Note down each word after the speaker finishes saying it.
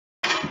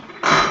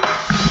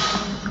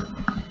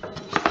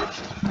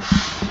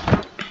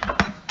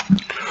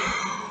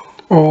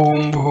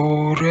ॐ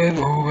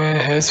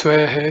भूर्भुवः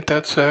स्वः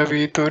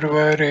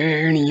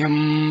तत्सवितुर्वरेण्यं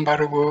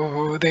भर्गो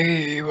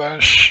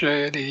देवस्य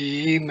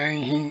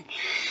धीमहि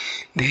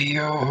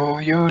धियो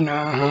यो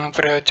नः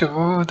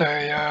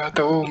प्रचोदयात्।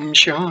 ॐ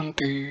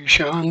शांति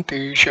शांति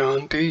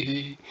शांति।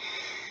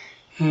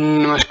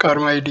 Namaskar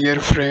my dear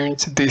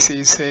friends, this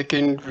is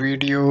second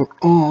video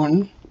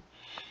on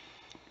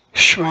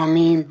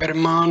Swami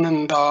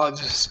Brahmananda's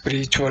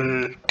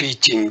spiritual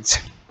teachings.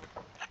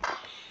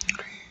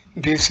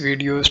 This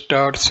video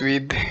starts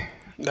with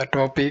the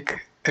topic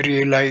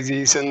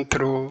realization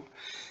through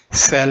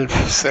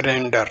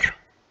self-surrender,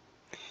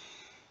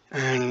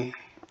 and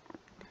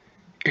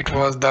it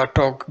was the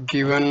talk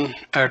given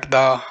at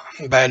the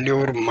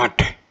Balur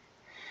Mutt.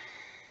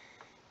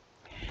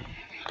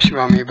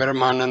 Swami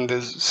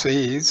Brahmananda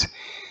says,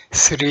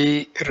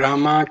 Sri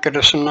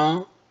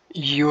Ramakrishna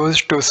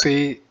used to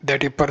say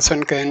that a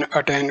person can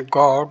attain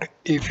God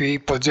if he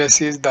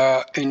possesses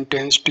the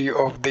intensity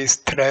of this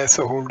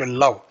threshold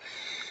love.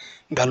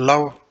 The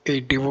love a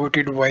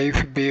devoted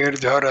wife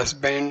bears her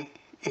husband,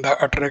 the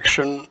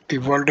attraction a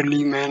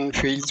worldly man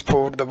feels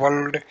for the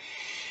world,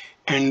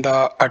 and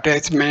the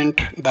attachment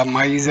the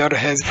miser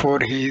has for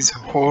his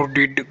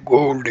hoarded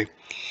gold.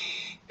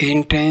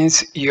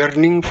 Intense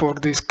yearning for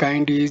this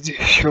kind is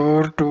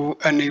sure to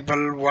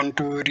enable one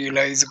to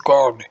realize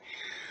God.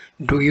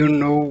 Do you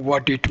know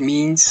what it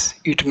means?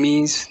 It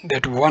means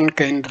that one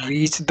can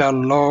reach the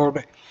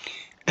Lord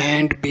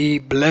and be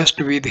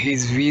blessed with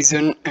his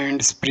vision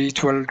and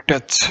spiritual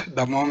touch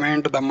the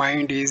moment the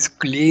mind is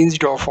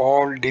cleansed of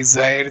all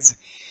desires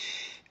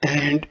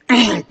and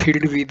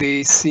filled with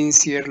a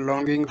sincere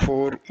longing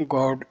for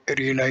God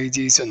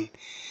realization.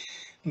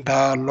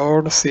 The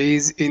Lord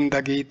says in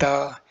the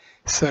Gita,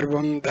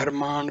 Sarvam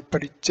Dharman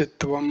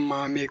Parityatvam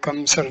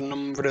Mamekam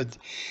Saranam Vraj.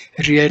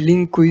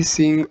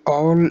 Relinquishing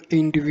all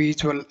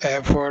individual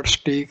efforts,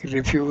 take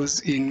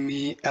refuge in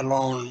me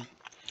alone.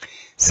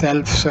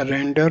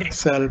 Self-surrender,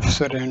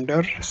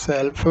 self-surrender,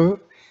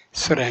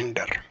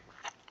 self-surrender.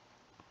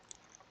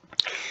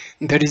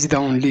 That is the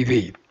only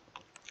way.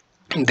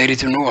 There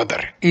is no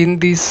other. In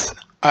this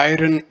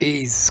iron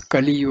age,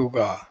 Kali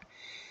Yuga,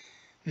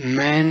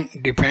 man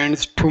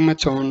depends too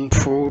much on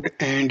food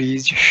and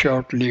is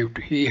short-lived.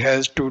 He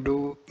has to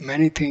do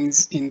many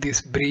things in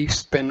this brief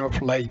span of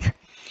life.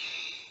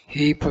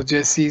 He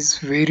possesses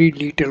very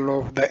little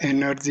of the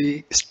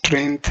energy,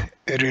 strength,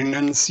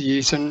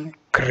 renunciation,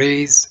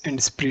 grace,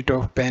 and spirit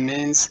of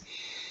penance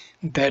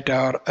that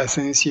are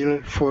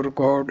essential for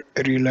God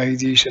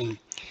realization.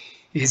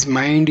 His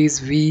mind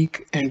is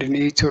weak and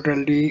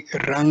naturally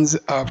runs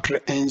after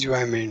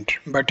enjoyment.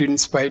 But in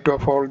spite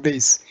of all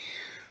this,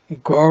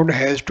 God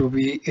has to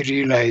be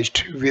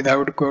realized.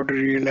 Without God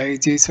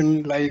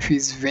realization, life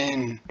is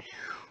vain.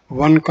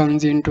 One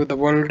comes into the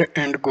world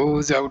and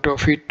goes out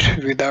of it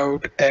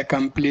without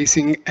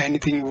accomplishing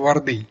anything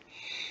worthy.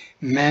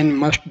 Man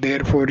must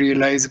therefore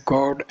realize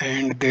God,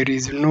 and there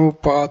is no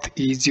path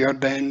easier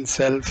than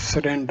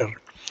self-surrender.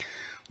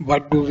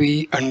 What do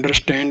we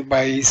understand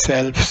by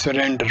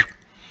self-surrender?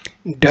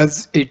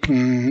 Does it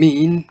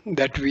mean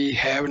that we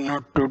have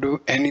not to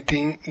do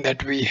anything,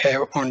 that we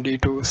have only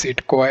to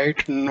sit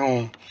quiet?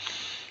 No,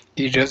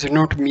 it does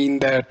not mean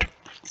that.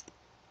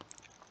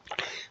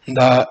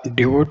 The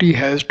devotee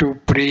has to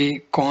pray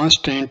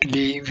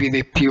constantly with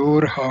a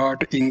pure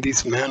heart in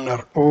this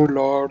manner. O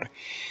Lord,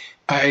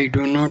 I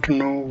do not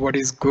know what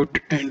is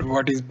good and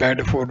what is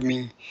bad for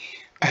me.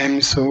 I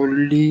am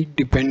solely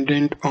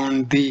dependent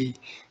on Thee.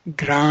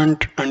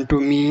 Grant unto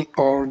me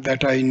all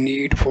that I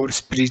need for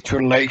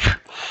spiritual life.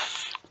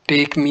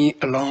 Take me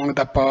along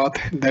the path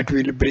that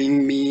will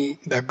bring me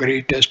the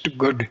greatest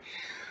good.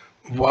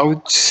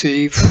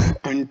 Vouchsafe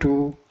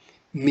unto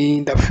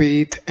me the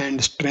faith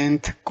and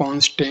strength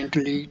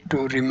constantly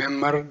to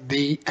remember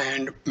Thee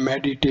and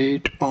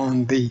meditate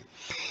on Thee.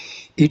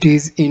 It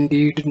is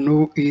indeed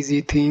no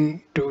easy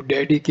thing to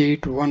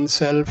dedicate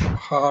oneself,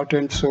 heart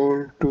and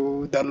soul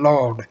to the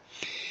Lord.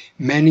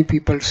 Many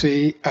people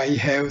say, I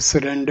have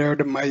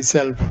surrendered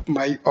myself,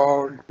 my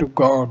all to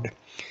God.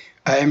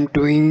 I am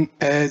doing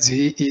as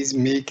He is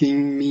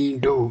making me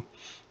do.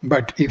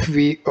 But if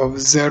we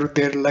observe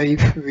their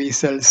life, we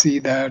shall see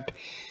that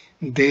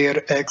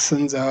their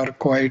actions are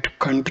quite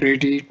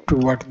contrary to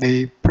what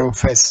they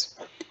profess.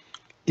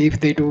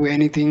 If they do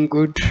anything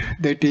good,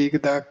 they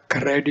take the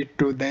credit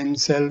to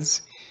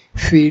themselves,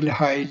 feel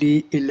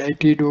highly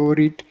elated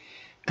over it,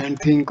 and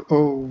think,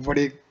 oh, what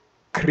a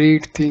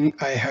great thing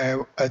I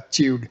have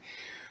achieved.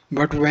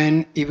 But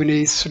when even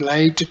a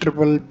slight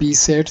trouble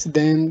besets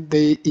them,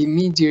 they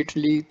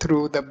immediately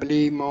throw the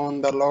blame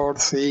on the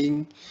Lord,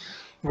 saying,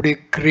 what a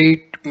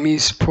great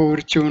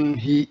misfortune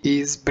He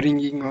is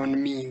bringing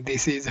on me.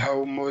 This is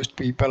how most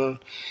people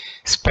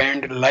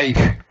spend life.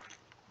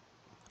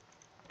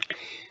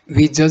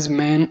 We judge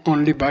men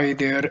only by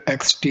their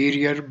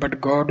exterior,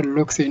 but God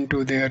looks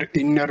into their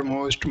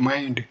innermost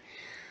mind.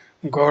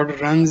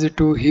 God runs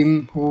to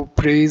him who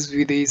prays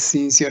with a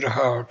sincere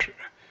heart.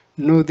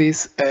 Know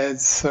this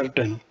as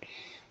certain.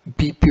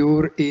 Be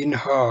pure in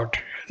heart.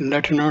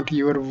 Let not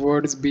your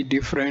words be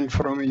different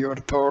from your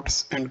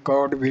thoughts, and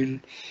God will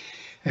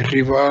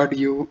reward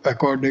you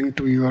according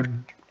to your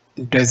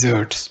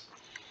deserts.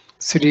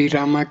 Sri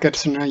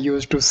Ramakrishna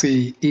used to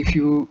say, if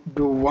you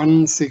do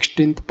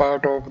 1/16th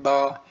part of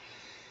the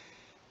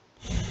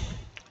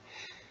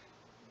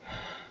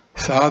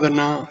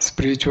sadhana,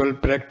 spiritual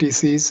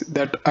practices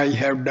that I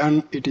have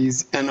done, it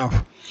is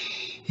enough.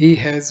 He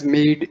has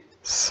made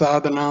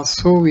sadhana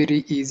so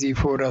very easy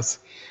for us,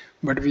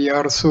 but we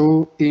are so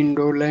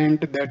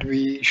indolent that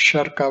we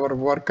shirk our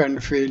work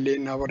and fail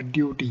in our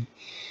duty.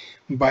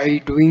 By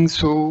doing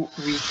so,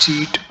 we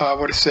cheat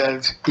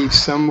ourselves. If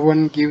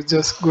someone gives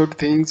us good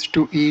things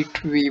to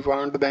eat, we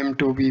want them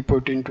to be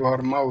put into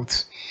our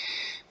mouths.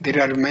 There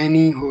are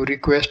many who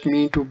request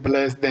me to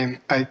bless them.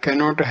 I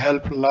cannot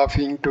help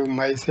laughing to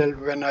myself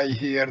when I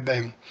hear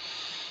them.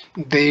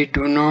 They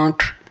do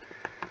not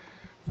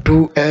do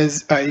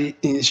as I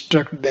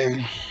instruct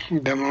them.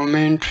 The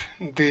moment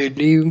they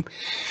leave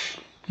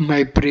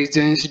my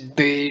presence,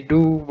 they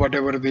do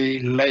whatever they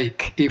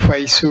like. If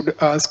I should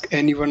ask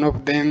any one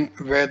of them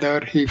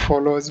whether he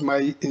follows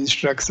my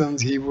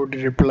instructions, he would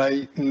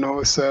reply,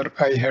 "No, sir,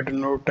 I had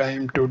no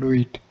time to do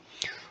it."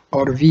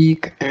 Or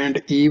weak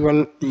and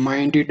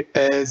evil-minded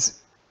as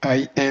I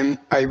am,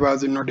 I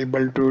was not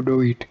able to do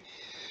it.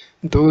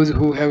 Those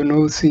who have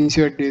no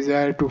sincere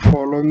desire to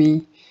follow me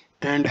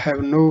and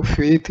have no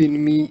faith in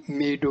me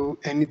may do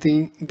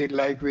anything they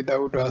like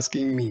without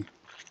asking me.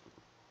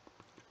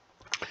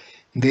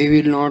 They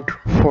will not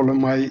follow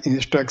my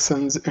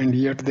instructions, and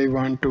yet they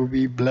want to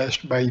be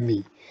blessed by me.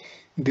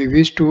 They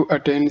wish to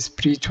attain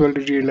spiritual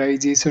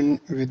realization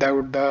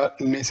without the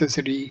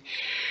necessary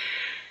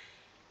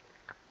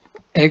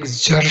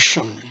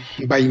exertion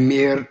by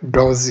mere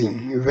dozing.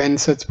 When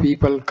such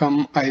people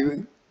come, I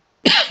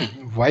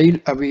while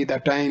away the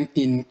time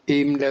in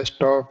aimless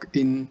talk,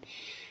 in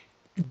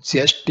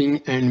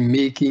jesting and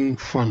making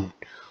fun.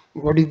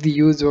 What is the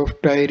use of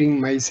tiring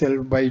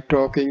myself by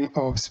talking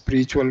of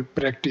spiritual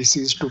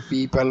practices to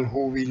people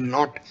who will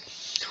not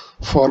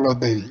follow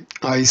them?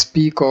 I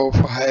speak of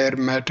higher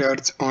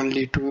matters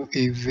only to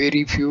a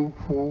very few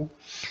who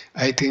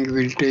I think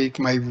will take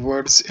my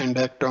words and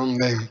act on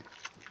them.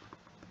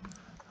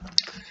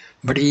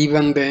 But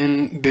even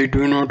then, they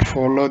do not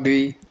follow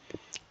the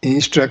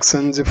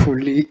instructions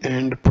fully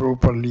and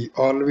properly.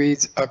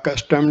 Always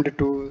accustomed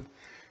to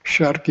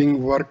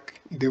shirking work,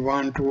 they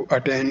want to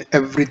attain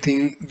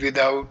everything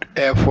without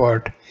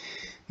effort.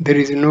 There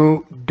is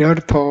no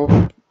dearth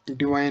of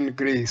divine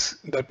grace.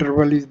 The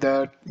trouble is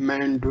that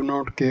men do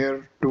not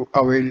care to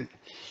avail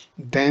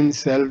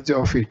themselves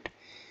of it.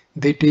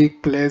 They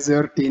take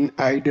pleasure in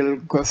idle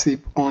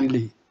gossip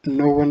only.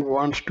 No one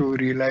wants to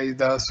realize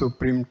the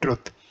supreme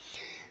truth.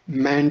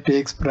 Man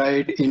takes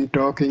pride in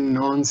talking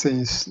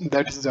nonsense.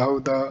 That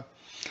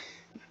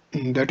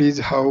is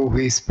how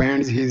he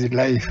spends his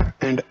life,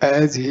 and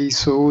as he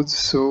sows,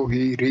 so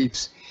he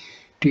reaps.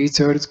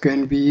 Teachers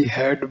can be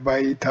had by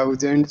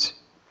thousands,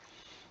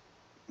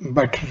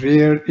 but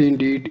rare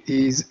indeed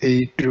is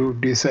a true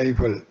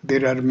disciple.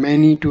 There are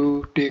many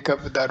to take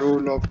up the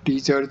role of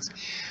teachers,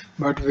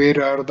 but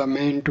where are the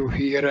men to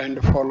hear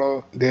and follow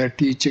their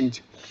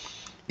teachings?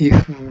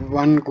 If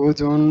one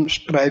goes on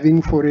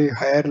striving for a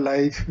higher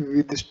life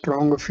with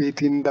strong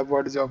faith in the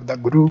words of the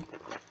Guru,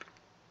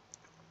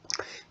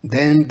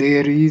 then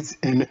there is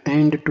an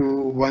end to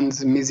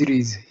one's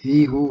miseries.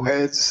 He who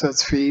has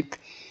such faith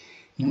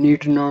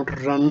need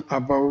not run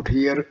about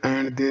here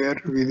and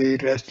there with a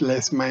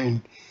restless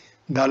mind.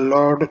 The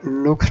Lord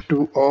looks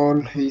to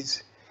all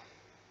his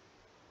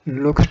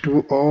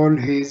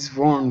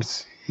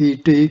wants. He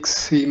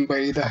takes him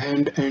by the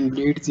hand and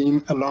leads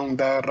him along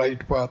the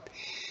right path.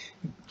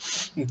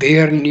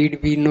 There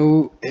need be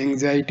no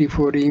anxiety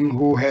for him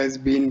who has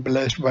been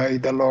blessed by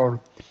the Lord.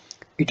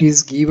 It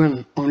is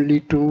given only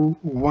to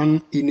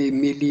one in a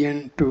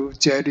million to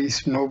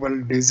cherish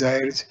noble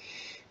desires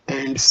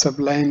and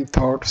sublime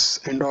thoughts,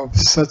 and of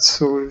such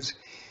souls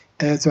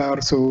as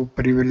are so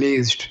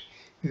privileged,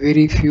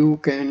 very few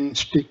can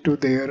stick to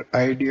their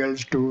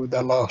ideals to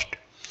the last.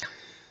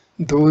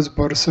 Those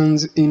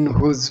persons in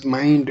whose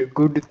mind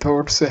good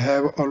thoughts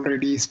have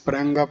already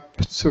sprung up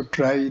should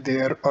try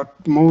their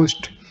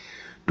utmost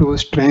to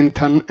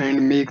strengthen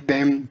and make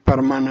them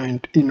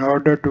permanent. In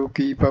order to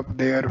keep up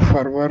their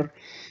fervor,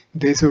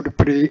 they should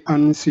pray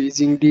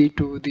unceasingly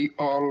to the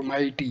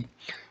Almighty.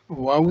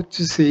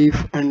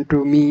 Vouchsafe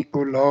unto me, O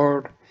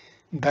Lord,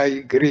 thy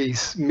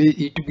grace. May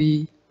it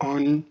be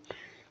on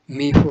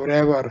me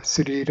forever.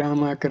 Sri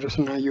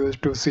Ramakrishna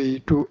used to say,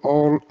 to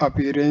all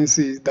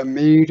appearances, the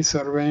maid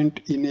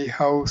servant in a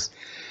house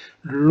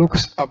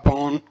looks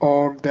upon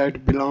all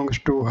that belongs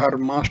to her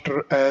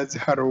master as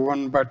her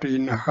own, but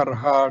in her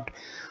heart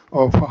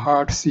of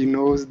hearts she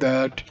knows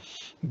that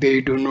they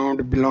do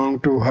not belong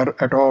to her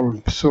at all.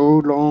 So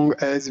long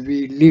as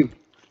we live,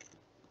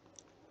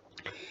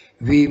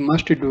 we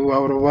must do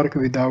our work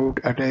without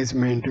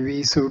attachment.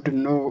 We should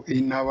know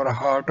in our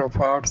heart of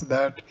hearts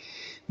that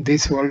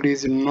This world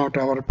is not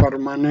our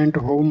permanent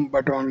home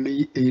but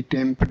only a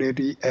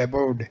temporary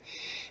abode,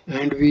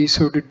 and we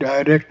should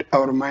direct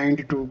our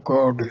mind to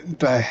God,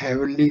 the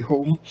heavenly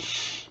home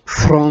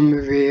from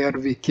where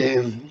we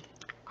came.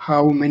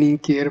 How many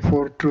care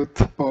for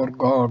truth or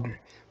God?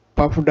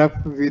 Puffed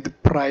up with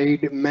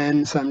pride,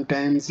 man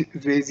sometimes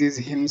raises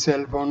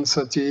himself on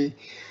such a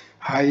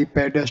high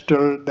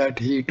pedestal that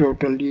he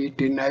totally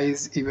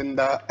denies even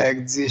the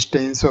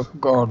existence of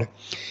God.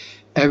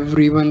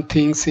 Everyone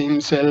thinks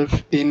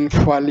himself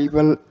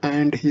infallible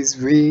and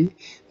his way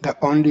the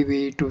only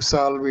way to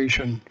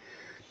salvation.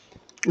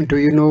 Do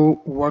you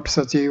know what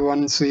such a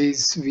one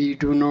says? We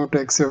do not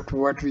accept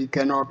what we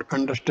cannot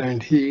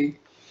understand. He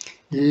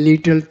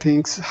little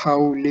thinks how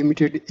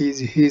limited is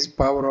his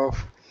power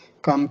of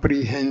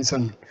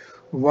comprehension.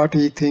 What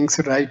he thinks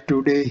right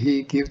today,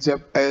 he gives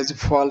up as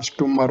false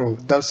tomorrow.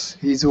 Thus,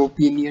 his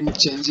opinion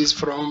changes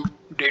from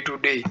day to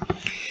day.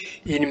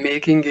 In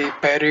making a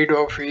parade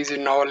of his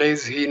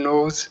knowledge, he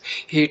knows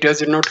he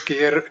does not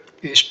care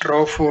a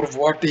straw for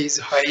what is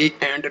high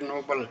and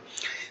noble.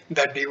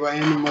 The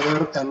Divine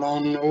Mother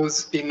alone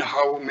knows in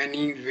how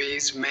many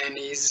ways man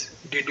is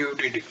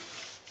deluded.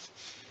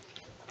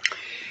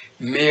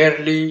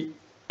 Merely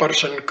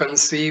person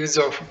conceives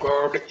of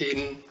God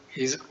in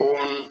his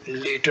own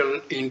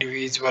little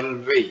individual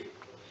way.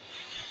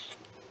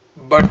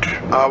 But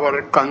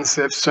our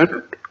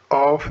conception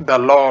of the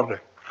Lord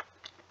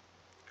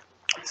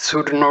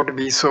should not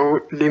be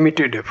so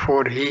limited,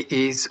 for he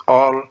is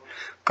all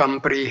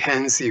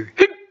comprehensive.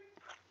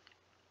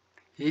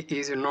 He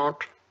is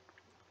not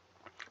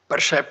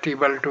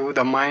perceptible to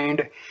the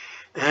mind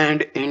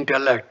and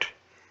intellect,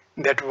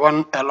 that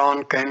one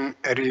alone can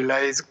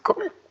realize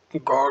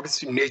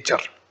God's nature,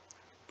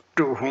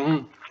 to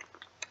whom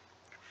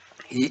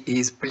he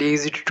is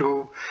pleased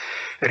to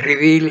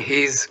reveal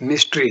his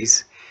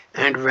mysteries,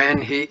 and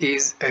when he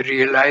is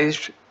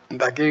realized,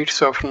 the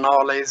gates of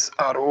knowledge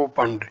are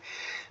opened,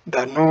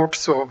 the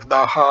knots of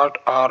the heart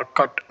are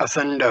cut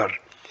asunder,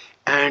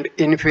 and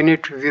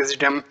infinite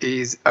wisdom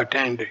is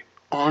attained.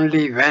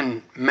 Only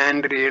when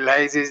man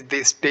realizes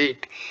this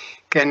state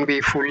can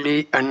be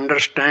fully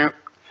understand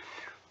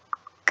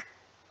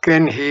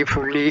can he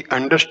fully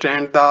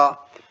understand the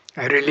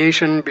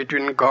relation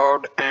between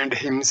God and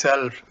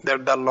himself,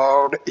 that the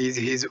Lord is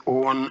his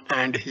own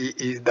and he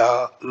is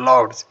the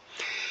Lord's.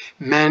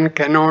 Man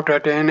cannot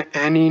attain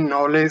any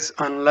knowledge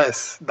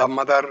unless the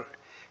Mother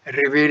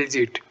reveals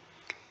it.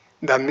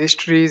 The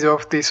mysteries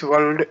of this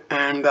world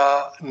and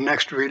the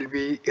next will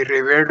be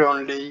revealed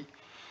only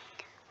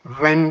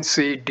when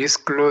she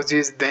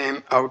discloses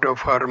them out of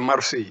her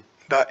mercy.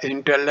 The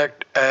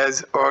intellect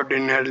as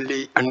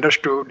ordinarily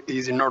understood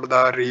is not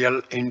the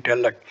real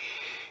intellect.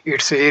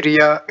 Its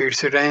area,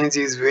 its range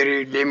is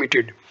very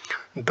limited.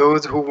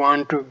 Those who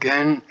want to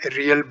gain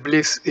real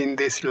bliss in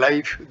this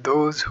life,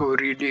 those who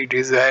really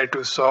desire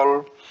to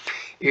solve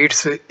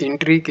its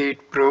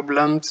intricate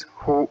problems,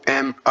 who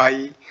am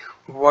I?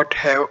 What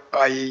have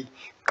I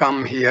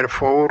come here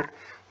for?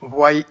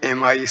 Why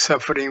am I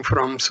suffering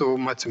from so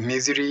much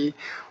misery?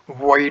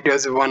 Why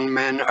does one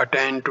man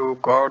attain to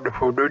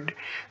godhood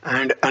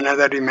and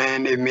another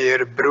remain a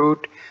mere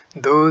brute?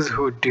 Those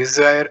who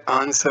desire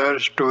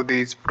answers to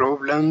these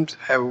problems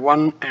have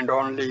one and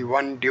only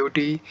one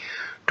duty: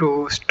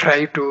 to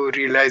strive to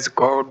realize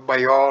God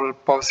by all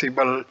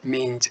possible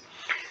means.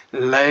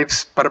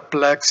 Life's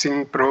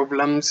perplexing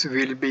problems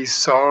will be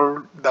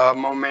solved the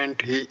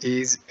moment he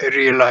is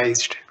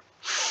realized.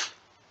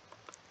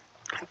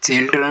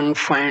 Children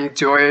find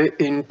joy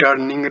in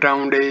turning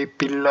round a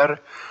pillar,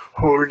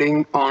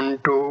 holding on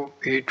to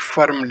it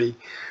firmly.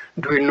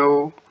 Do you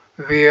know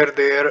where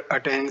their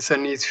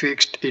attention is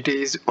fixed? It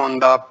is on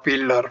the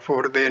pillar,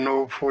 for they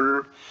know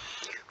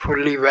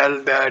fully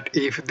well that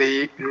if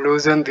they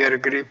loosen their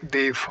grip,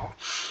 they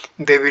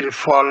will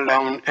fall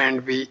down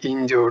and be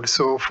injured.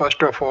 So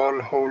first of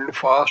all, hold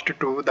fast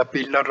to the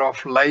pillar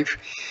of life.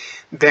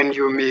 Then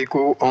you may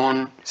go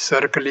on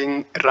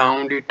circling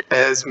round it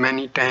as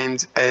many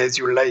times as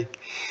you like.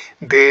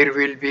 There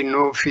will be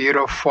no fear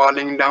of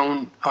falling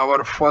down.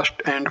 Our first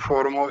and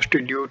foremost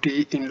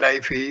duty in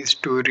life is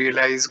to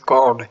realize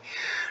God.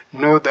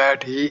 Know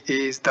that He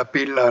is the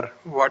pillar.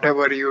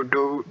 Whatever you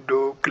do,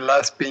 do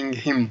clasping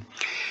Him.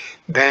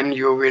 Then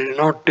you will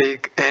not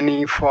take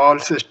any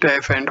false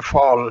step and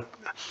fall.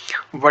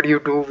 What you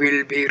do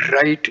will be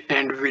right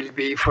and will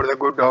be for the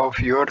good of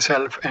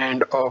yourself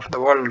and of the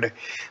world.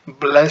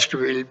 Blessed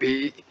will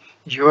be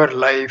your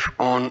life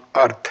on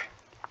earth.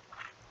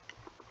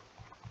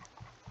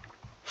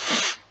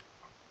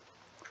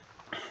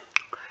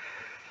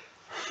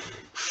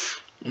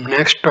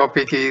 Next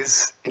topic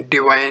is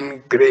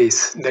divine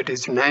grace. That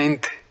is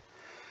ninth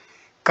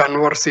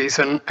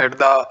conversation at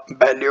the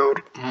Balliol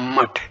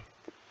Mutt.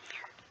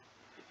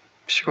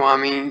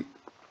 Swami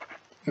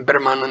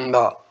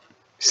Brahmananda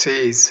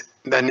says,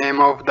 the name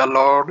of the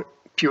Lord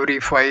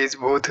purifies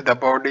both the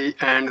body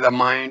and the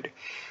mind.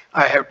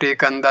 I have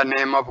taken the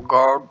name of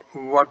God.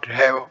 What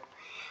have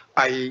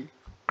I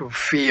to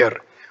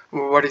fear?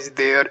 What is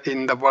there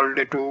in the world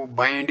to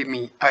bind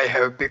me? I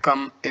have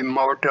become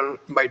immortal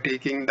by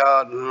taking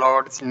the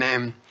Lord's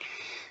name.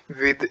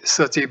 With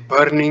such a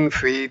burning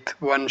faith,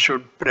 one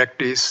should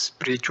practice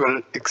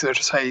spiritual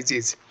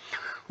exercises.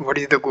 What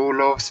is the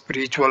goal of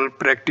spiritual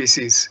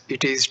practices?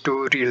 It is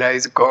to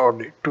realize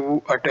God,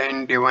 to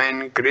attain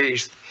divine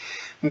grace.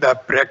 The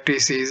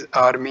practices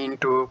are meant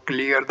to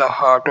clear the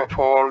heart of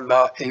all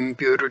the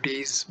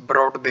impurities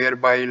brought there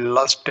by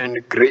lust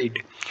and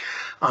greed.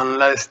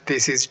 Unless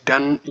this is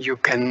done, you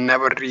can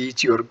never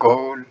reach your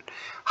goal,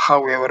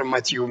 however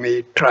much you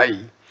may try.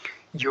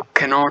 You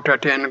cannot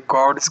attain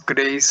God's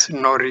grace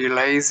nor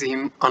realize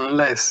Him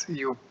unless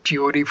you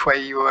purify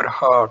your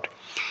heart.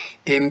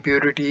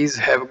 Impurities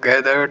have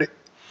gathered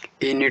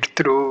in it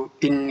through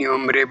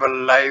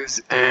innumerable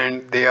lives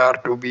and they are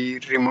to be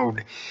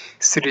removed.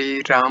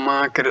 Sri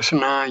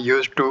Ramakrishna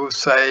used to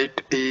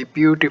cite a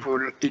beautiful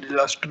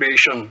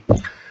illustration.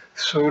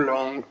 So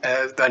long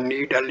as the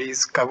needle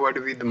is covered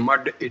with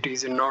mud, it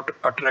is not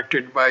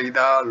attracted by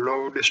the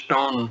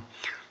lodestone.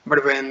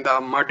 But when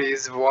the mud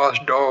is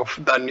washed off,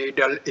 the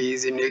needle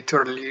is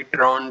naturally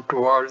drawn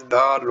towards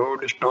the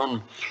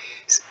lodestone.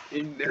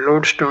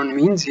 Lodestone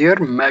means here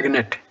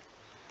magnet.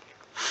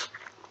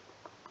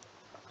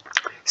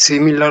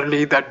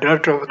 Similarly, the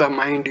dirt of the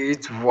mind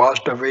is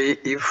washed away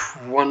if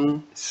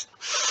one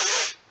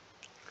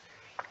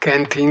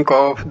can think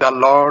of the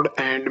Lord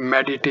and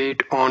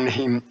meditate on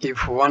Him.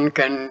 If one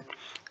can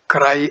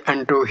cry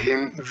unto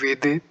Him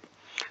with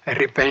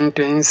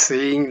repentance,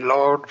 saying,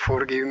 Lord,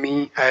 forgive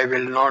me, I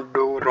will not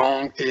do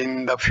wrong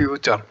in the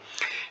future.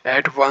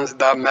 At once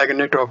the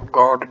magnet of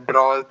God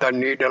draws the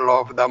needle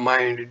of the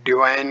mind.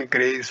 Divine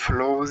grace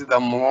flows the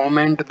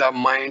moment the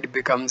mind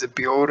becomes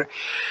pure,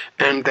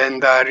 and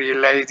then the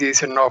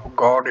realization of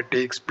God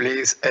takes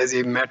place as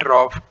a matter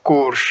of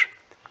course.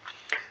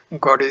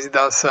 God is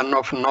the Son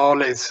of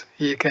knowledge.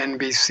 He can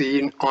be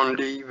seen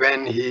only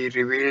when He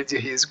reveals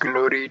His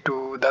glory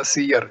to the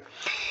seer.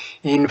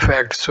 In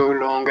fact, so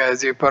long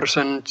as a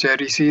person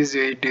cherishes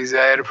a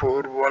desire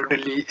for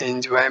worldly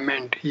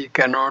enjoyment, he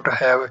cannot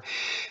have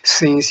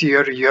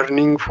sincere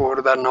yearning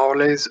for the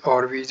knowledge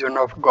or vision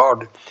of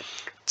God.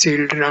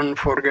 Children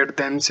forget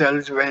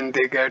themselves when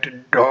they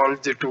get dolls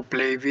to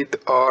play with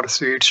or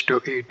sweets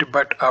to eat,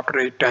 but after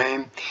a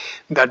time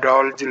the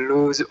dolls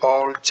lose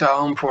all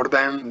charm for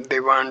them. They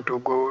want to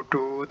go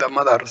to the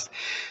mothers.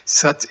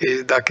 Such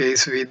is the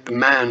case with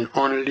man.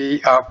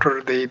 Only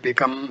after they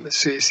become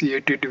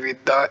satiated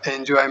with the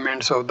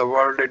enjoyments of the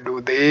world do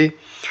they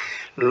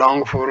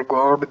long for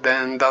God,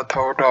 then the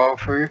thought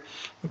of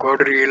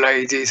God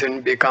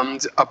realization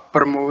becomes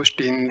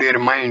uppermost in their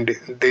mind.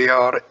 They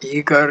are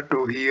eager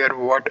to hear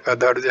what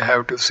others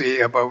have to say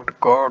about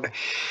God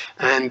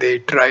and they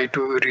try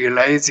to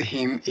realize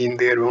Him in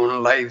their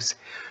own lives.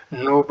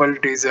 Noble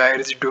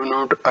desires do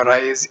not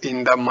arise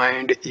in the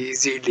mind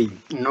easily.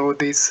 Know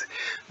this,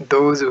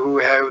 those who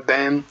have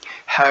them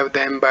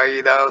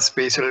by the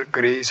special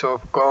grace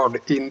of God.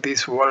 In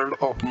this world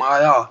of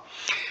Maya,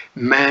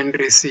 man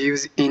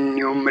receives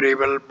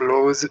innumerable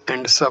blows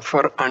and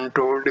suffer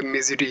untold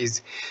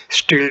miseries.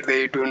 Still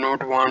they do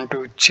not want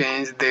to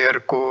change their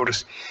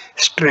course.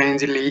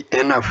 Strangely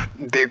enough,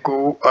 they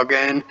go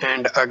again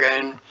and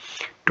again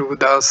to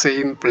the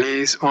same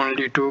place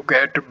only to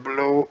get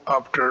blow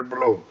after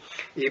blow.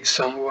 If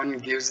someone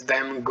gives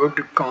them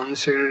good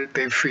counsel,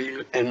 they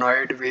feel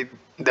annoyed with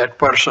that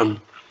person.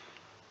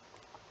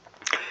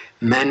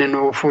 Men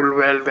know full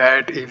well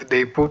that if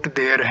they put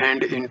their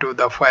hand into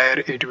the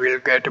fire, it will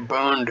get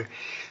burned.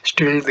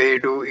 Still, they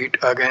do it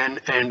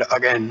again and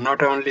again.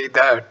 Not only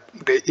that,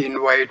 they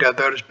invite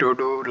others to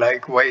do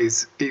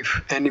likewise.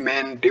 If any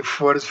man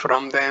differs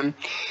from them,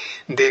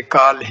 they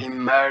call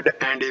him mad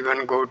and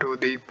even go to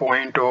the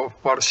point of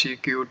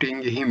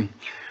persecuting him.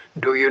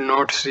 Do you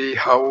not see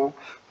how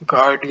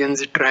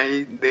guardians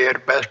try their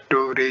best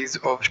to raise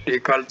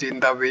obstacles in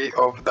the way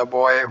of the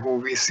boy who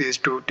wishes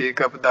to take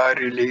up the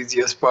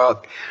religious path,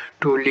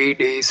 to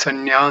lead a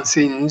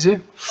sannyasin's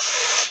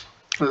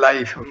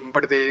life,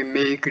 but they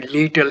make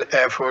little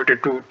effort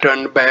to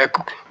turn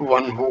back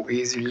one who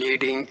is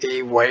leading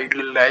a wild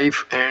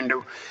life and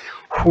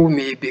who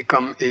may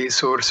become a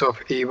source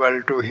of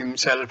evil to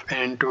himself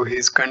and to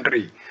his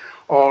country.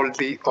 All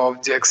the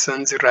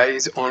objections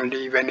rise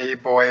only when a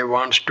boy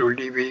wants to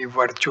live a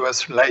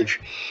virtuous life.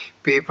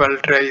 People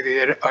try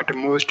their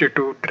utmost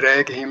to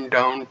drag him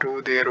down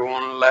to their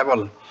own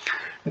level.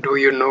 Do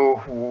you know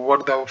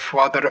what the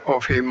father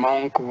of a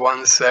monk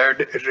once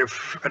said,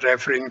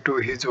 referring to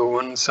his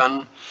own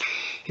son?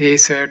 He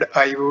said,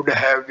 I would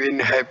have been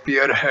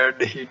happier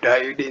had he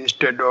died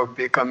instead of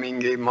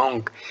becoming a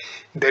monk.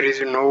 There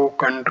is no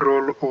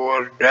control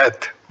over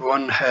death.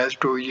 One has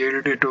to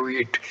yield to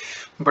it.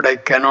 But I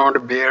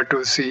cannot bear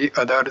to see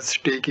others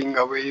taking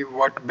away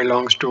what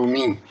belongs to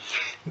me.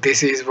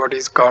 This is what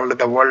is called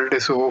the world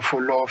so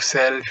full of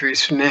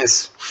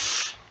selfishness.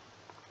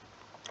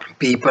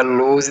 People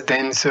lose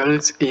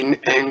themselves in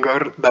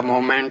anger the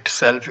moment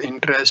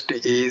self-interest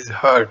is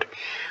hurt,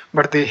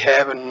 but they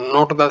have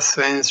not the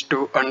sense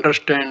to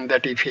understand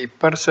that if a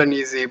person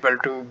is able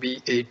to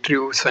be a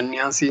true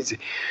sanyasis,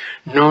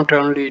 not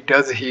only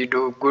does he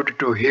do good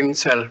to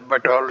himself,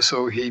 but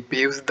also he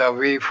paves the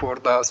way for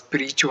the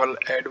spiritual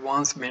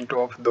advancement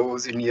of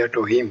those near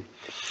to him.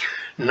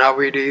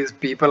 Nowadays,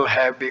 people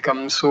have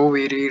become so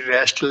very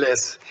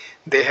restless.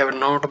 They have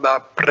not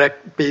the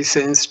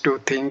patience to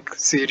think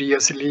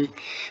seriously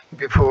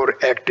before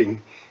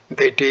acting.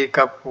 They take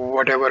up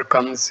whatever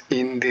comes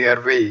in their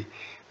way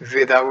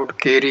without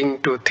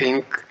caring to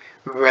think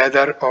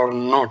whether or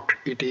not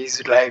it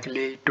is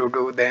likely to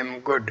do them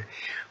good.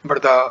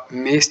 But the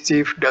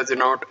mischief does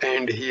not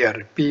end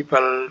here.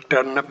 People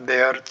turn up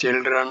their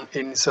children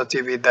in such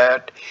a way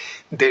that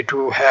they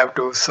too have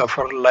to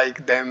suffer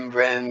like them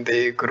when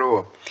they grow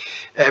up.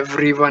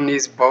 Everyone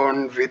is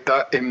born with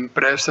the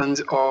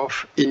impressions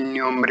of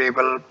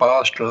innumerable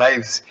past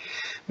lives.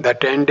 The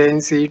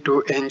tendency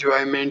to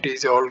enjoyment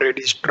is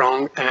already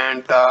strong,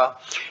 and the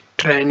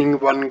training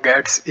one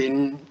gets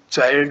in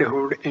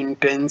childhood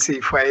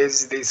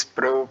intensifies this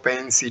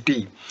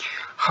propensity.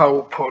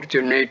 How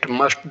fortunate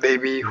must they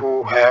be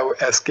who have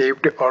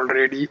escaped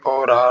already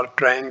or are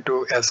trying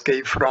to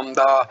escape from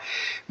the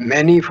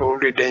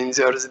manifold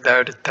dangers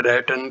that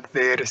threaten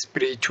their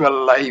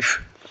spiritual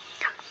life.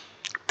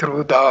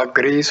 Through the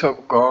grace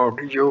of God,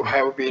 you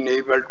have been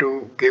able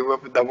to give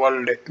up the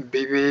world.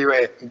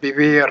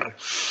 Beware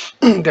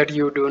that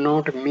you do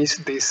not miss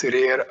this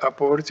rare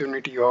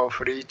opportunity of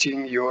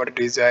reaching your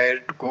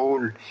desired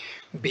goal.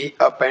 Be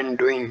up and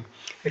doing.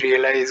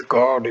 Realize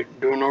God.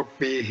 Do not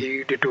pay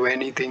heed to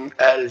anything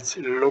else.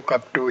 Look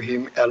up to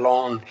Him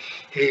alone.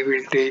 He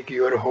will take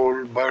your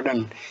whole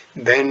burden.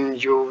 Then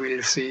you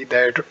will see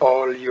that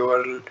all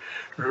your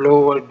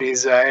lower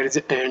desires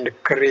and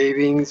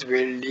cravings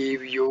will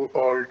leave you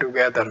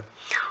altogether.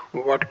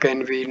 What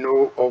can we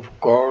know of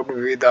God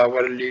with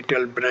our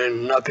little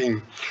brain?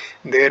 Nothing.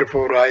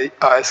 Therefore, I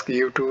ask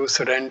you to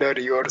surrender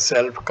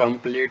yourself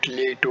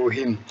completely to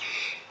Him.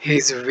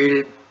 His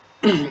will,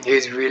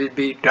 His will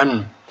be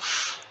done.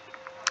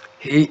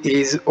 He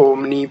is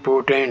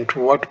omnipotent.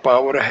 What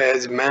power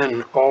has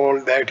man?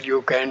 All that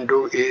you can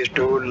do is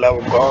to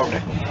love God,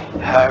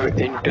 have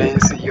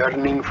intense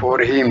yearning for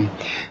Him.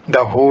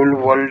 The whole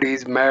world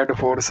is mad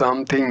for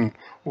something.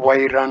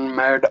 Why run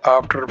mad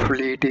after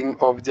fleeting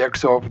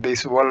objects of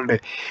this world?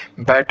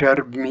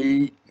 Better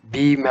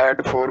be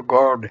mad for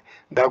God.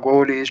 The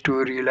goal is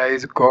to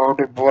realize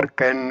God. Work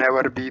can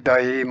never be the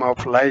aim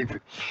of life.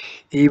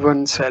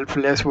 Even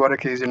selfless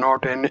work is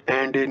not an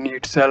end in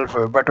itself,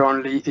 but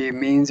only a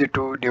means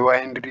to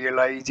divine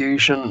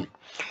realization.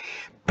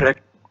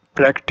 Prac-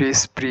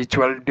 Practice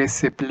spiritual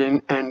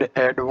discipline and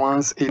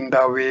advance in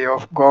the way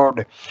of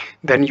God.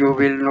 Then you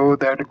will know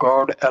that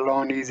God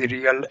alone is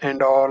real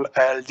and all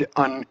else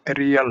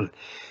unreal.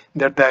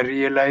 That the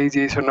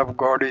realization of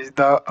God is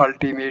the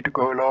ultimate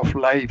goal of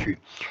life.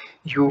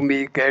 You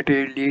may get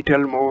a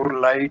little more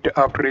light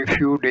after a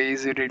few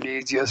days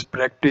religious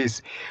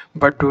practice,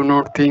 but do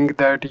not think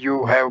that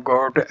you have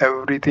got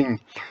everything.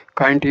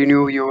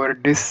 Continue your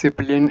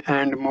discipline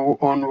and move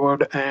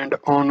onward and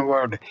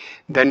onward.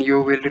 Then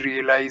you will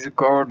realize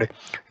God.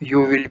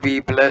 You will be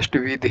blessed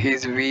with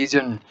His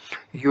vision.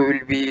 You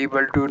will be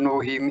able to know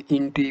Him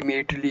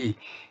intimately.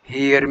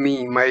 Hear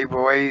me, my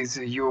boys.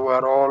 You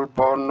are all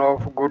born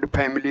of good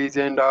families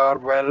and are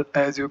well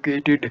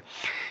educated.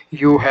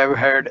 You have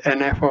had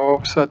enough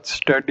of such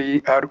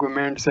study,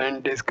 arguments,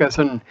 and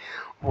discussion.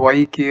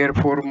 Why care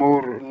for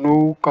more?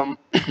 No,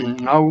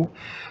 now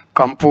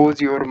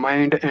compose your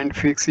mind and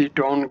fix it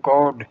on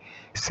God.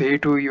 Say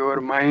to your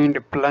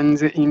mind,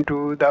 plunge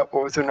into the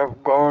ocean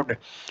of God.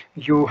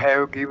 You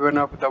have given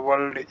up the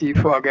world.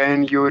 If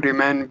again you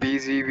remain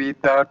busy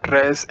with the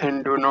trash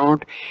and do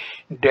not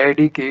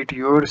dedicate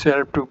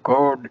yourself to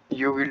God,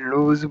 you will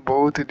lose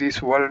both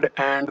this world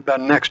and the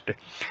next.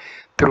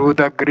 Through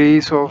the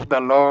grace of the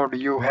Lord,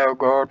 you have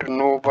got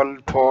noble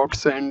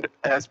thoughts and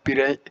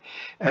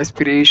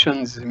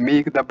aspirations.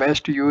 Make the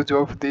best use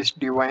of this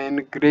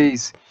divine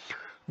grace.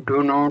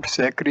 Do not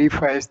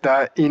sacrifice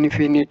the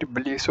infinite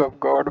bliss of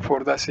God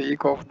for the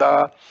sake of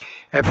the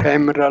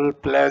ephemeral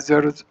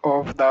pleasures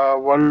of the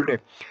world.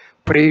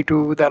 Pray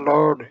to the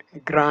Lord,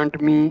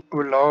 grant me, O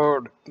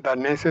Lord, the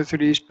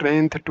necessary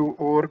strength to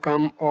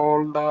overcome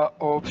all the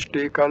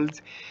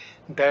obstacles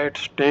that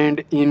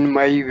stand in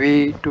my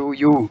way to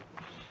you.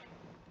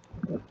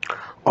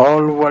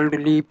 All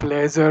worldly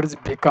pleasures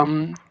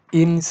become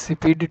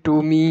insipid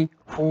to me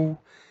who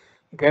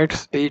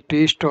gets a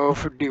taste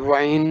of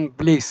divine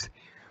bliss.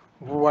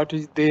 What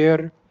is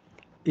there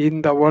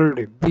in the world,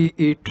 be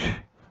it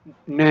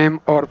name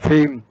or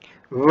fame,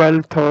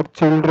 wealth or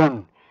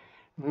children?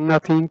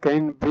 Nothing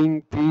can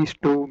bring peace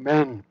to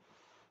man.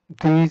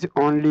 These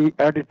only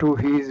add to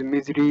his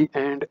misery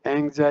and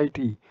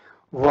anxiety.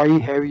 Why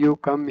have you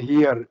come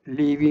here,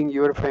 leaving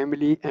your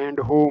family and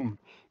home?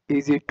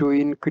 Is it to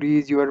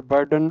increase your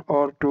burden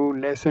or to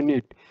lessen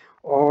it?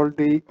 All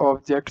the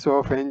objects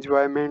of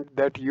enjoyment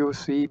that you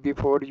see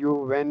before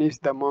you vanish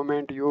the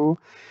moment you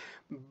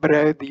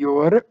breathe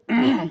your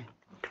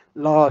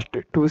last.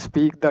 To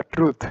speak the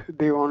truth,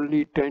 they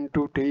only tend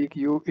to take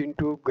you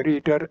into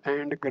greater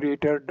and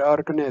greater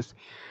darkness.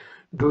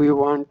 Do you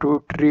want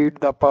to tread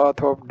the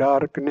path of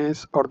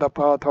darkness or the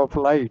path of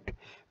light?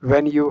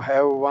 When you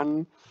have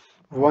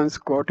once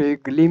got a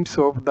glimpse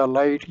of the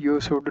light, you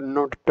should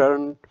not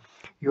turn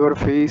your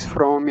face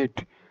from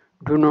it.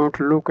 Do not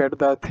look at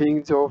the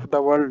things of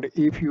the world.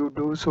 If you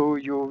do so,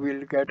 you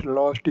will get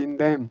lost in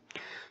them.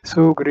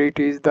 So great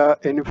is the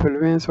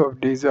influence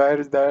of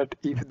desires that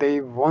if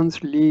they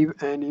once leave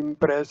an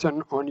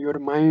impression on your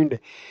mind,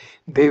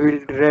 they will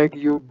drag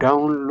you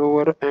down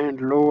lower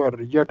and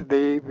lower, yet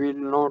they will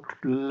not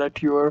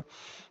let you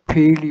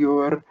feel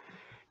your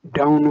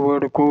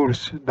downward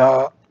course.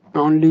 The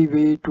only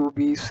way to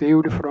be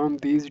saved from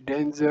these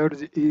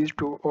dangers is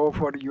to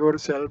offer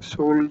yourself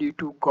solely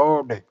to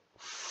God.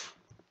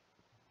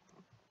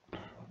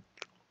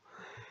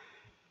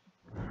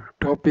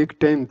 Topic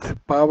 10th.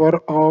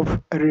 Power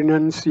of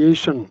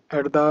Renunciation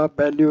at the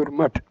Belur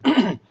Mutt.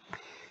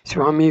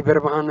 Swami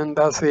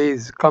Brahmananda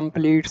says,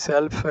 complete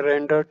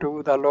self-surrender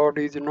to the Lord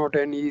is not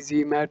an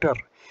easy matter.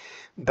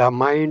 The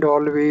mind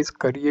always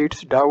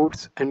creates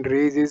doubts and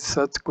raises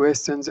such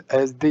questions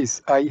as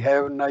this: I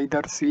have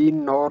neither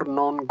seen nor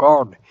known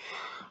God.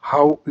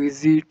 How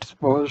is it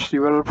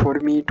possible for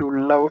me to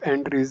love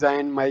and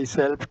resign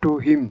myself to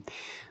Him?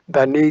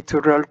 The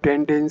natural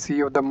tendency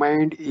of the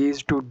mind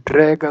is to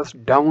drag us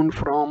down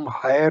from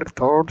higher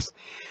thoughts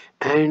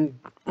and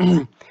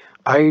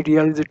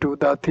ideals to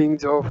the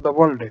things of the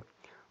world.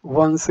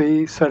 Once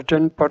a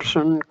certain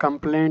person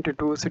complained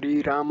to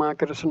Sri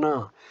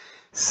Ramakrishna,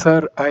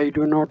 Sir, I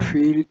do not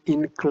feel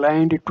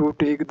inclined to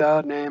take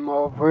the name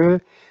of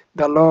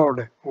the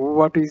Lord.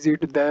 What is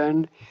it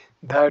then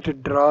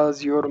that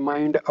draws your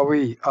mind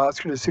away?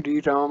 Asked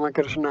Sri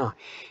Ramakrishna.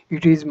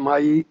 It is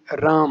my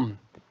Ram.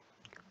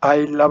 I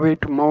love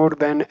it more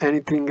than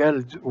anything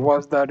else,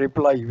 was the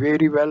reply.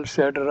 Very well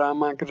said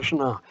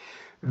Ramakrishna.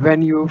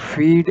 When you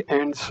feed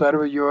and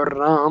serve your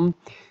Ram,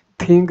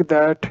 think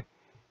that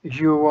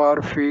you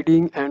are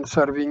feeding and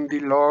serving the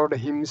Lord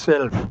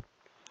Himself.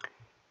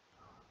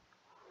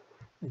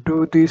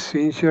 Do this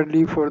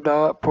sincerely for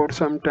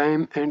some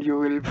time and you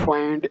will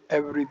find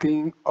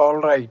everything all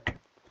right.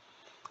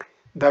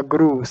 The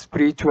Guru,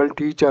 spiritual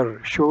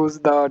teacher, shows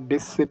the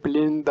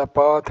discipline, the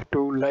path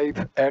to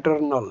life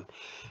eternal,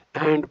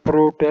 and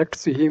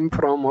protects him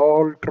from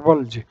all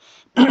troubles.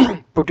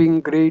 Putting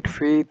great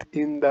faith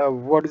in the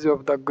words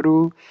of the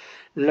Guru,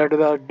 let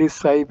the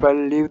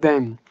disciple live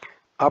them.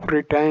 After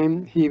a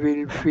time, he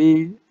will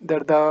feel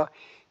that the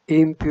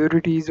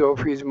impurities of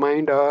his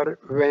mind are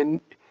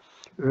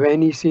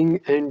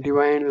vanishing and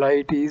divine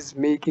light is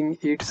making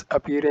its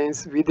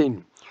appearance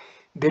within.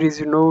 There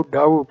is no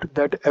doubt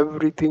that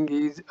everything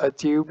is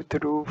achieved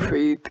through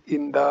faith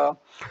in the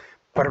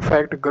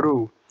perfect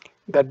Guru.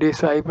 The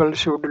disciple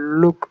should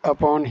look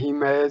upon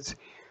him as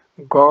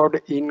God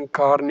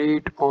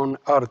incarnate on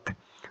earth.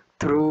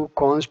 Through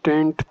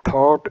constant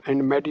thought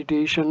and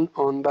meditation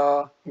on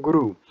the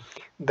Guru,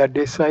 the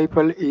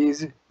disciple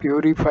is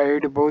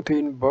purified both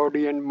in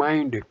body and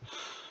mind.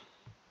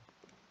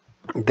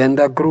 Then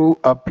the Guru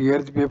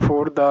appears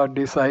before the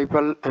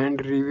disciple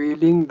and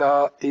revealing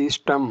the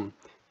Ishtam,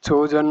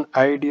 chosen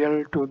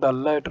ideal to the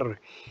latter,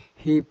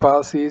 he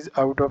passes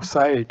out of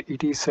sight.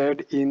 It is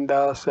said in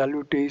the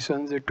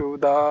salutations to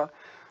the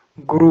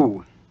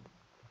Guru.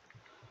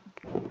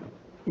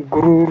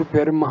 Gurur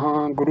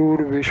Brahma,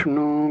 Gurur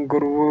Vishnu,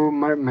 Guru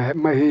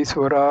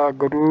Maheshwara,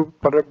 Guru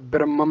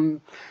Parabrahmam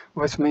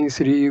Vasmai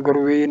Sri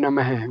Guruve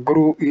Namah.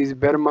 Guru is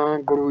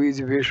Brahma, Guru is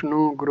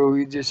Vishnu,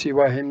 Guru is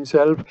Shiva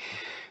himself.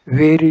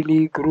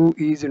 Verily, Guru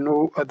is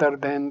no other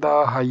than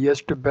the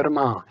highest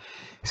Brahma.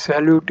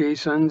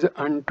 Salutations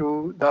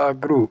unto the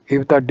Guru.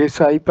 If the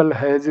disciple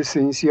has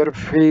sincere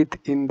faith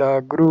in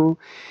the Guru,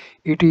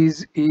 it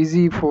is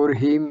easy for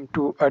him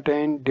to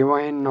attain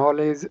divine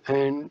knowledge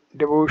and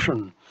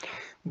devotion.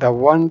 The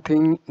one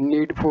thing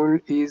needful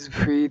is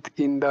faith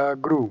in the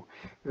Guru.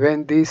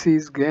 When this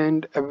is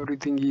gained,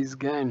 everything is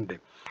gained.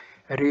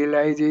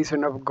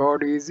 Realization of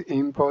God is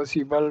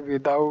impossible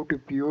without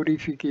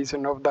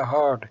purification of the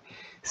heart.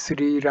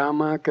 Sri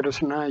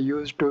Ramakrishna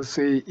used to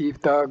say,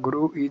 if the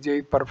Guru is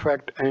a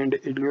perfect and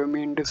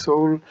illumined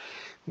soul,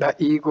 the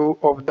ego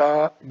of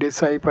the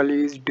disciple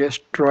is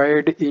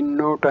destroyed in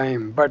no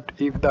time. But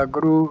if the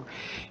Guru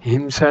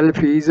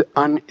himself is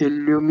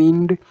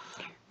unillumined,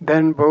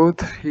 then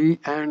both he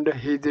and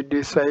his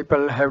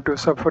disciple have to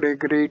suffer a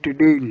great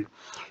deal.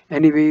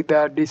 Anyway,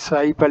 the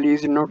disciple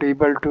is not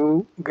able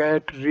to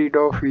get rid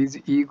of his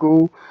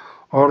ego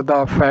or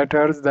the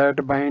fetters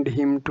that bind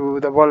him to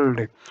the world.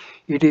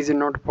 It is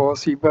not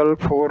possible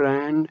for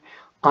an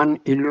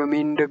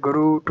unillumined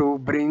Guru to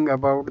bring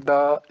about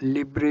the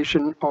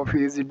liberation of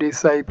his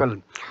disciple.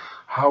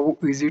 How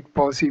is it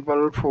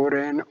possible for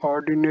an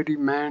ordinary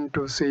man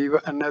to save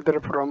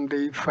another from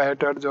the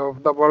fetters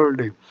of the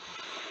world?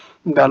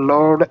 The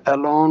Lord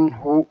alone,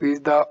 who is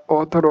the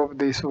author of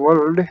this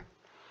world,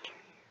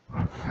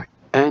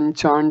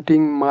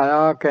 enchanting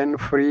Maya, can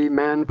free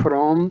man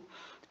from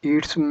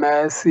its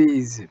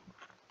masses.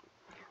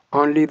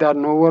 Only the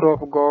knower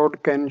of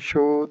God can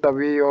show the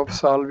way of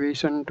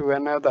salvation to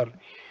another.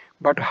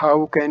 But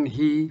how can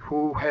he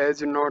who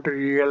has not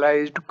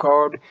realized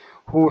God,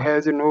 who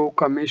has no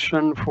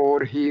commission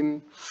for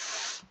him,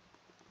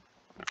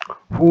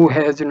 who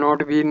has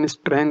not been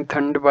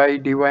strengthened by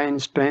divine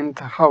strength,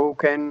 how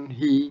can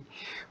he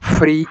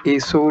free a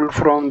soul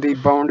from the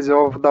bonds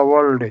of the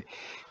world?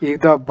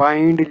 If the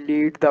bind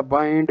lead the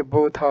bind,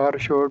 both are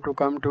sure to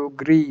come to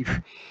grief.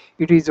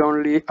 It is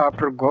only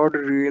after God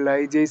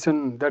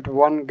realization that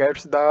one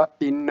gets the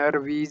inner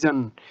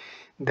vision.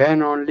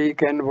 Then only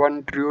can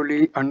one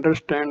truly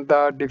understand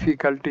the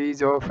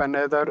difficulties of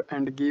another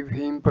and give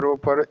him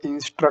proper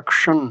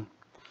instruction.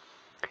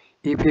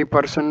 If a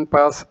person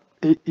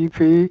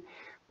if a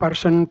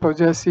person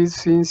possesses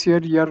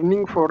sincere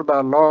yearning for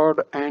the Lord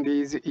and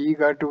is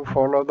eager to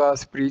follow the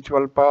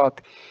spiritual path,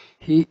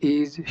 he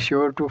is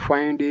sure to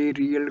find a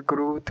real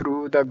guru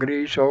through the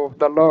grace of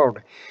the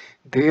Lord.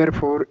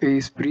 Therefore, a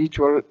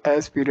spiritual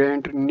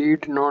aspirant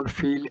need not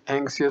feel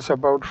anxious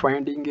about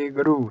finding a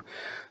guru.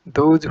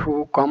 Those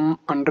who come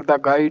under the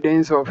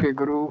guidance of a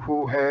guru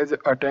who has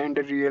attained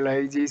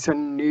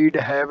realization need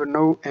have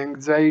no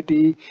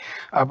anxiety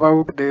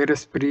about their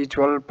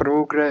spiritual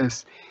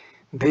progress.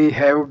 They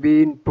have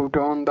been put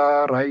on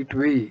the right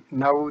way.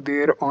 Now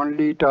their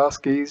only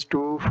task is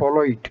to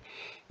follow it.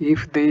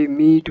 If they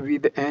meet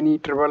with any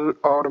trouble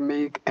or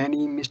make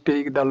any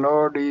mistake, the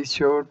Lord is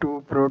sure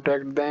to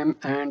protect them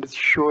and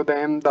show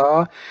them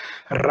the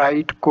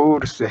right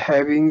course.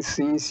 Having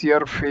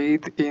sincere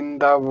faith in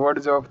the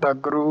words of the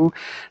Guru,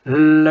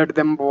 let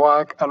them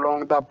walk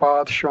along the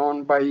path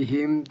shown by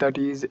him. That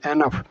is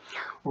enough.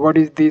 What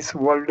is this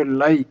world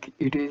like?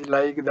 It is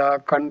like the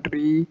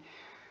country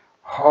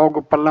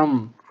hog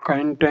plum,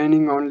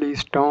 containing only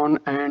stone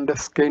and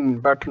skin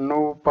but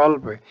no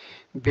pulp.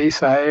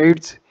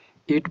 Besides,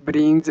 it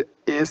brings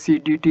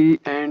acidity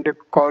and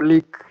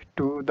colic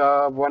to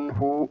the one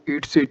who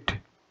eats it.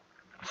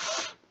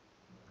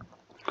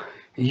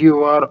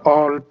 You are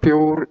all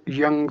pure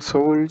young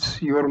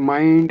souls. Your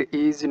mind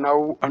is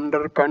now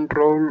under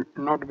control,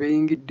 not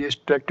being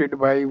distracted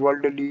by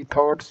worldly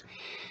thoughts.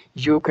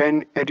 You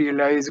can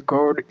realize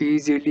God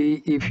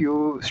easily if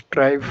you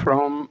strive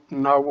from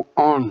now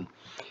on.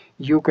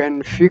 You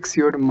can fix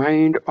your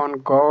mind on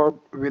God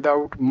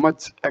without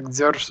much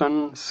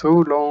exertion so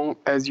long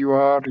as you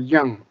are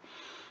young.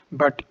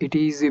 But it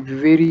is a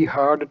very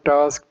hard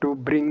task to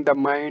bring the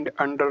mind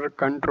under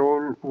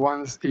control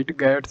once it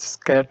gets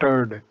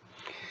scattered.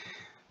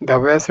 The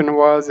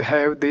Vaishnavas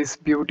have this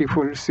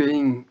beautiful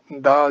saying,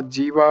 the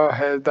Jiva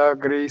has the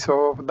grace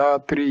of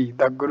the three,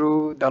 the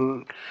Guru,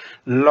 the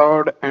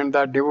Lord and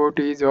the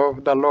devotees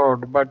of the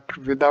Lord, but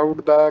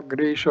without the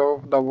grace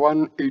of the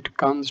one it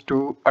comes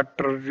to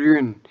utter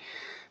ruin.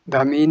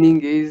 The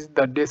meaning is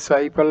the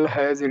disciple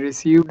has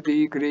received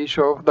the grace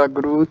of the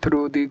Guru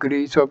through the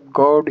grace of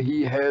God.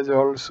 He has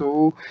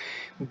also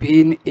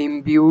been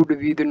imbued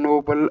with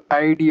noble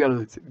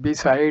ideals.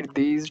 Beside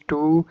these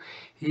two,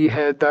 he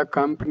has the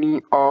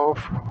company of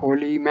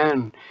holy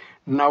men.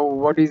 Now,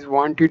 what is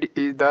wanted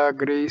is the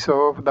grace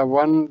of the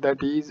one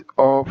that is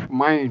of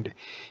mind.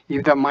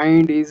 If the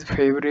mind is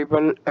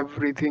favorable,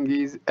 everything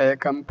is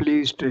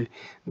accomplished.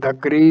 The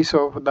grace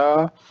of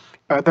the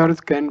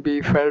others can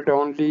be felt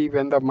only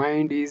when the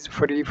mind is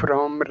free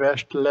from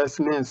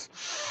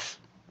restlessness.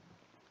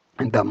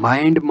 The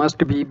mind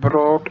must be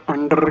brought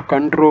under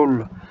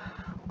control.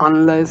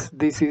 Unless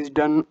this is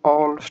done,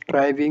 all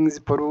strivings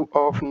prove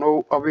of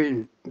no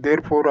avail.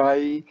 Therefore,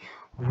 I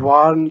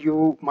warn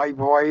you, my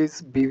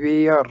boys,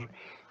 beware.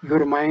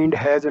 Your mind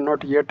has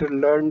not yet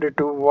learned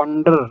to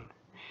wander.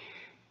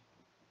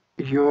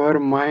 Your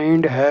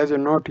mind has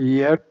not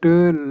yet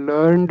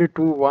learned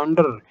to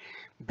wander.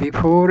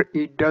 Before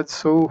it does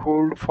so,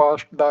 hold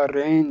fast the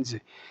reins,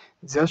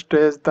 just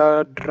as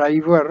the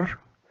driver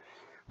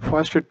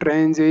first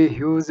trains a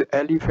huge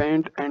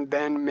elephant and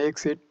then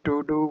makes it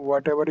to do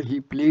whatever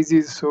he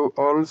pleases. So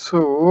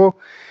also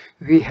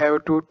we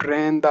have to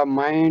train the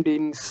mind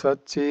in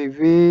such a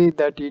way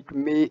that it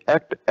may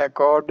act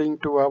according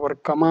to our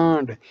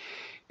command.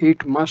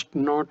 It must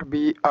not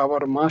be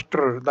our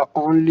master. The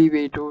only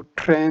way to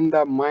train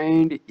the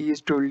mind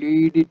is to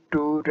lead it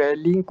to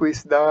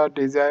relinquish the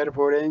desire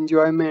for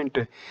enjoyment.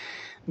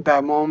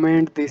 The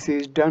moment this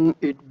is done,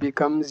 it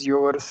becomes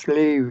your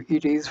slave.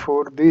 It is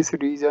for this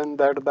reason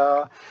that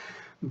the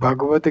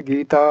Bhagavad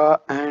Gita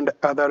and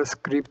other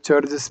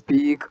scriptures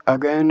speak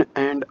again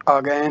and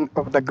again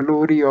of the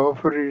glory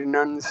of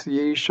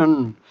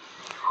renunciation.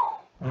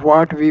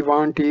 What we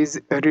want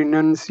is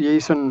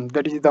renunciation.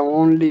 That is the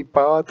only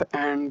path,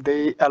 and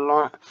they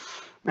alone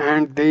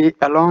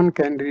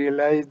can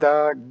realize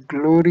the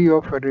glory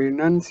of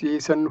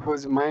renunciation,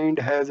 whose mind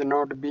has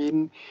not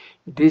been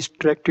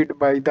distracted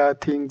by the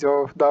things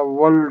of the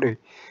world.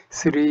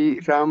 Sri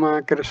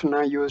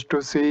Ramakrishna used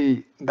to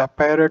say, the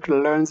parrot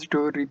learns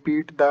to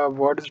repeat the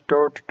words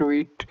taught to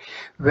it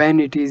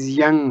when it is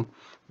young.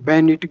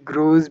 When it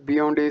grows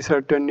beyond a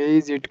certain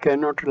age, it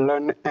cannot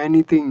learn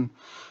anything.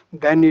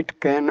 Then it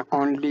can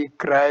only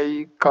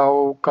cry,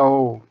 cow,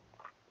 cow.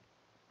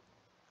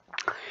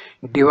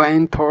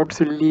 Divine thoughts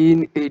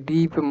leave a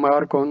deep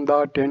mark on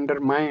the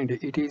tender mind.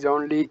 It is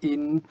only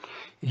in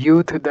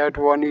youth that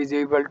one is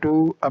able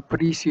to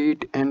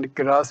appreciate and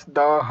grasp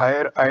the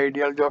higher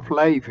ideals of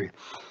life.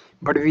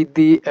 But with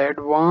the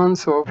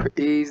advance of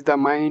age, the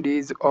mind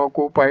is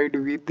occupied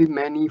with the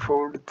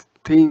manifold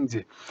things.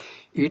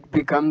 It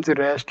becomes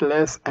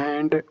restless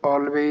and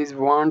always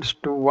wants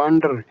to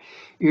wander.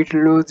 It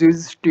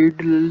loses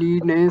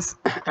steadiness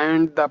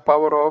and the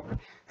power of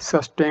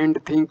sustained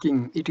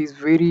thinking. It is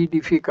very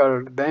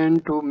difficult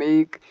then to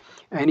make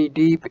any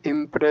deep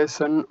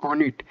impression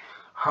on it.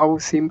 How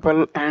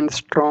simple and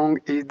strong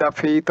is the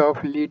faith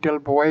of little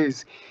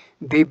boys.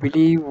 They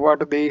believe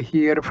what they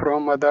hear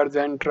from others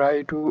and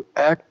try to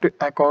act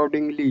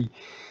accordingly.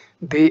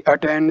 They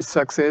attain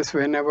success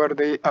whenever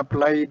they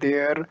apply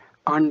their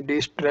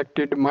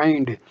undistracted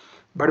mind.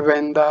 But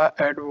when the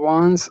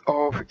advance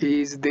of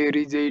age, there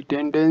is a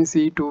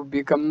tendency to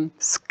become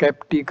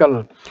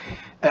skeptical.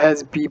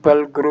 As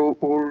people grow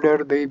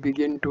older, they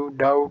begin to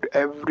doubt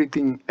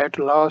everything. At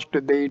last,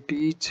 they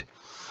reach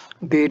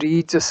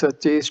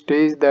such a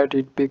stage that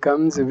it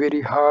becomes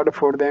very hard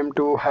for them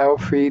to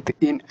have faith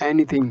in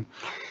anything.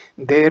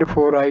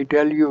 Therefore, I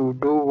tell you,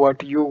 do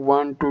what you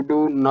want to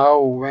do now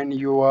when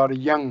you are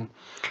young.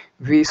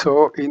 We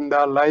saw in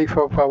the life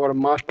of our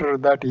Master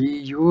that he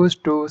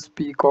used to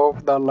speak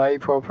of the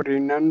life of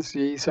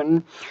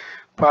renunciation,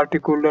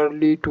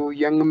 particularly to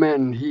young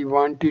men. He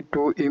wanted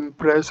to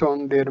impress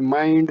on their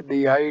mind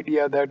the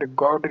idea that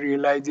God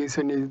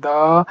realization is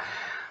the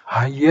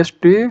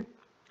highest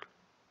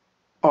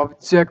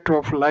object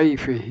of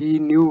life. He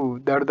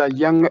knew that the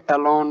young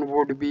alone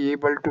would be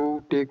able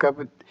to take up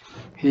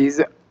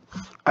his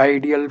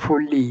ideal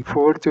fully.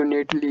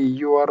 Fortunately,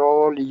 you are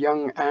all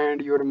young and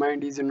your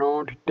mind is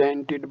not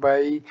tainted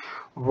by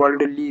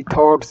worldly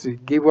thoughts.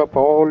 Give up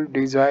all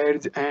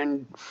desires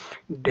and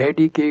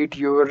dedicate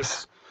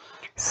yourself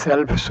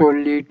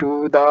solely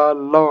to the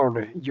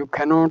Lord. You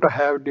cannot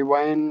have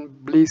divine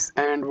bliss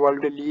and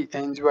worldly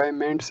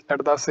enjoyments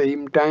at the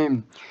same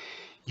time.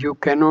 You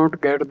cannot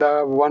get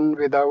the one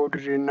without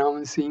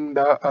renouncing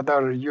the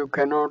other. You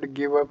cannot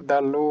give up the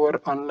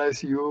lower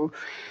unless you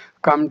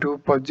come to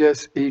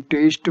possess a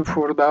taste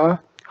for the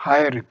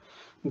higher.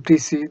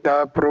 This is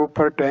the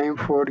proper time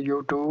for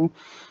you to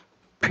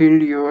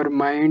fill your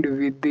mind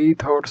with the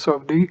thoughts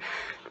of the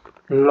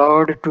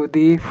Lord to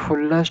the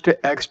fullest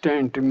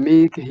extent.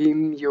 Make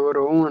him your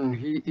own.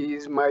 He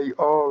is my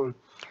all.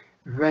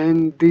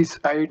 When this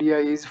idea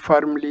is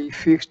firmly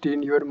fixed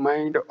in your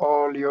mind,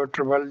 all your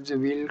troubles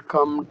will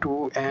come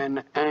to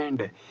an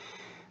end.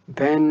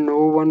 Then no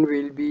one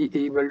will be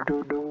able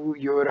to do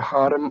your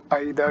harm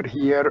either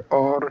here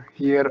or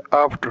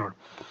hereafter.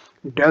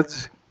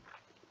 Does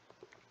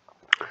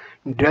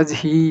does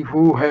he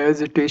who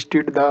has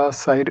tasted the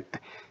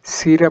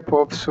syrup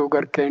of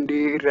sugar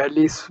candy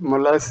relish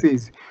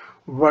molasses?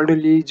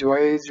 Worldly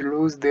joys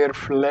lose their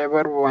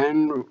flavor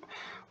when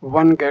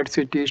one gets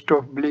a taste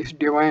of bliss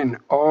divine.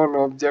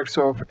 All objects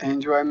of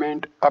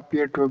enjoyment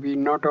appear to be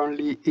not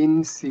only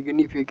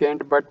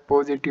insignificant but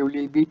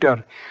positively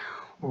bitter.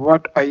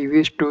 What I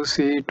wish to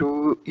say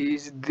to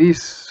is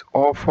this: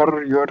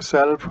 offer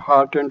yourself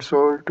heart and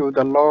soul to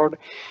the Lord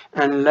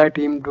and let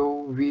him do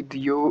with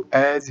you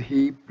as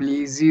he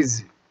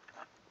pleases.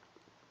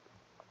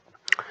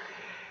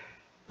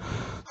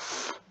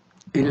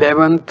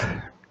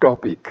 11th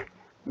topic,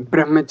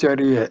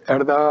 Brahmacharya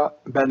at the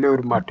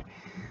Belur Mutt.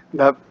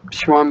 The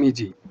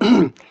Swamiji.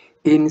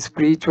 In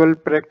spiritual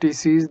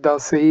practices, the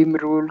same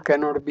rule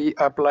cannot be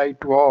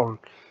applied to all.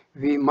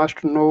 We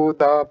must know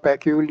the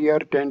peculiar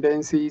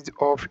tendencies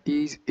of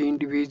each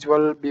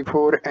individual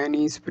before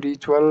any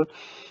spiritual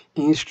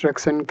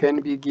instruction can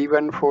be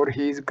given for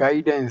his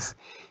guidance.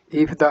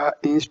 If the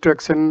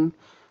instruction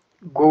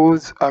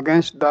goes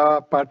against the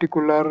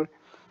particular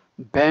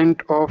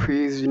bent of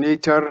his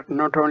nature,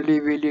 not only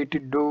will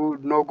it do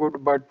no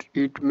good, but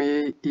it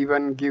may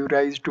even give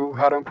rise to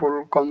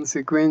harmful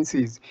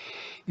consequences.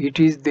 It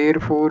is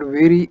therefore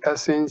very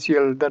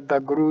essential that the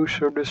Guru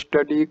should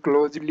study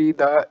closely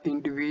the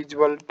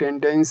individual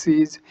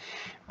tendencies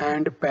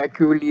and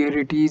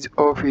peculiarities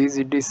of his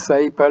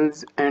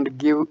disciples and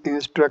give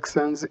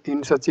instructions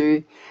in such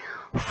a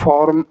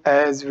form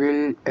as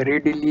will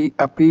readily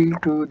appeal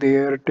to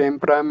their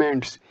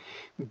temperaments.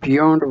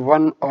 Beyond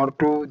one or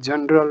two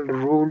general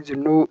rules,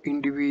 no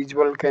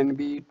individual can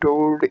be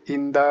told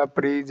in the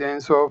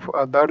presence of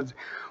others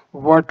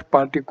what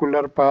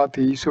particular path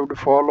he should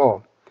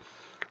follow.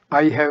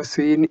 I have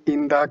seen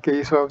in the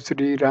case of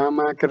Sri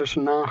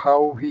Ramakrishna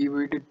how he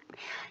would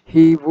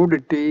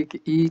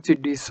take each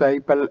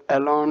disciple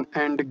alone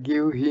and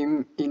give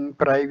him in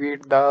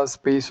private the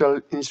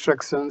special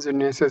instructions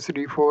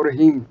necessary for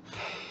him.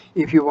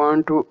 If you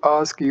want to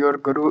ask your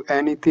Guru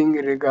anything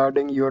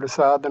regarding your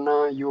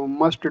sadhana, you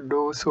must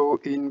do so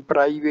in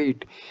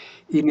private.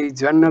 In a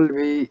general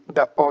way,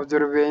 the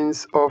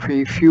observance of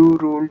a few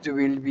rules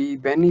will be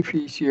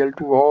beneficial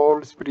to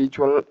all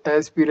spiritual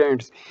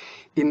aspirants.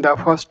 In the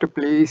first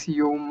place,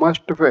 you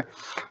must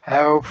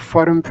have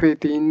firm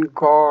faith in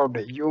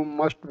God. You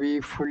must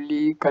be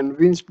fully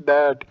convinced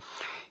that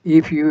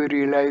if you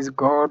realize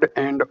God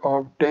and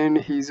obtain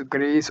His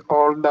grace,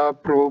 all the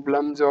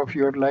problems of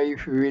your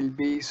life will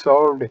be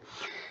solved.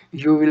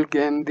 You will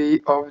gain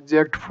the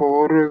object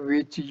for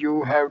which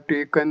you have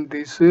taken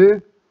this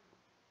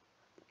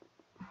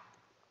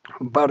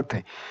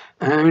birth,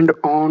 and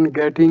on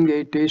getting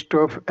a taste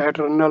of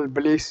eternal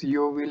bliss,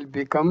 you will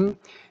become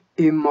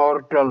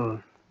immortal.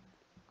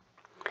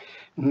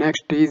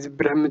 Next is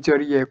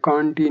brahmacharya,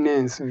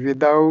 continence.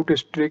 Without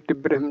strict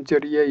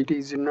brahmacharya, it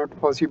is not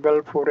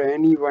possible for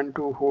anyone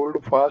to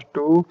hold fast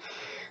to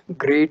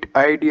great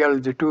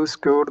ideals, to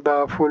secure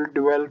the full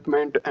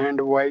development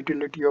and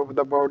vitality of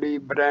the body,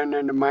 brain,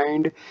 and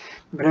mind.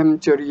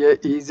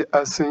 Brahmacharya is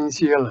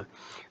essential.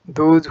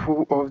 Those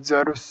who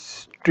observe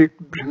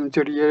strict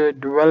brahmacharya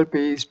develop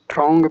a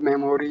strong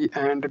memory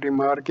and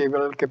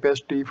remarkable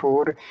capacity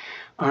for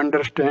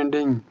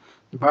understanding.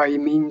 By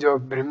means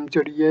of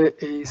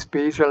brahmacharya, a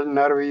special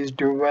nerve is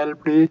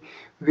developed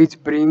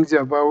which brings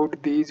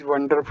about these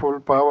wonderful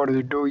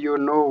powers. Do you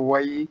know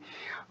why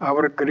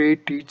our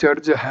great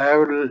teachers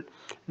have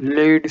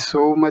laid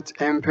so much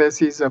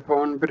emphasis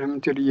upon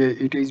brahmacharya?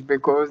 It is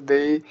because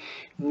they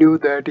knew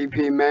that if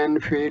a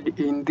man failed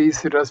in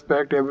this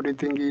respect,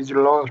 everything is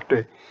lost.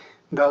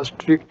 The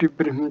strict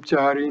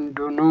brahmachari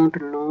do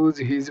not lose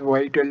his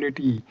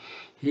vitality.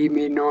 He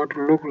may not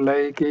look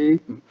like a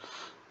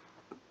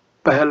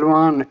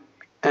Pahalwan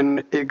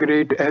and a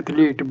great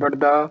athlete, but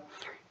the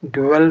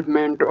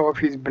development of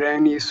his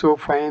brain is so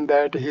fine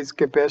that his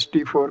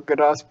capacity for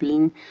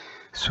grasping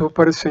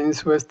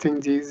supersensuous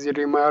things is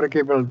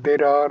remarkable.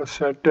 There are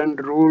certain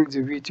rules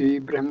which a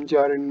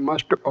brahmachari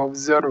must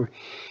observe.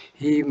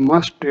 He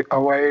must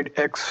avoid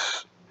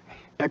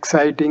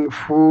exciting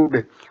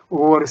food,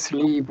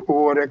 oversleep,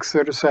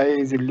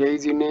 overexercise,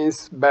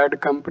 laziness, bad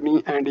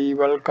company, and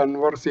evil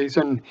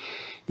conversation.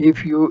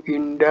 If you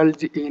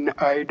indulge in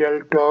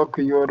idle talk,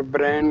 your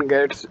brain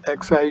gets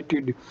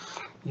excited.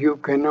 You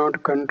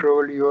cannot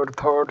control your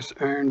thoughts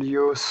and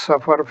you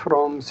suffer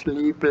from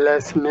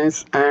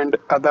sleeplessness and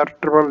other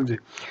troubles.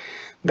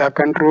 The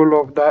control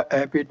of the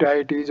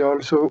appetite is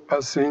also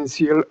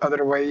essential,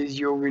 otherwise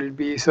you will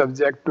be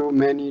subject to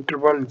many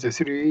troubles.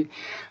 Sri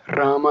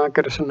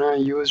Ramakrishna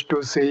used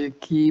to say,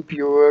 keep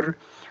your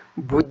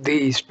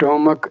buddhi,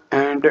 stomach,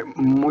 and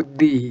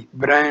muddhi,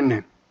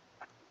 brain.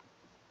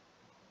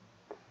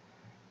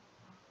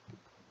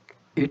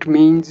 It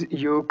means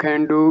you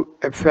can do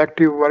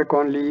effective work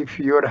only if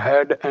your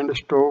head and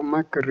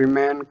stomach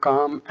remain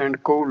calm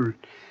and cool.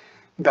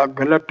 The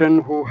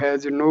glutton who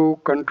has no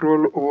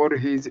control over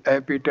his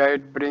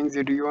appetite brings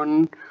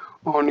ruin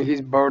on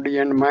his body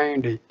and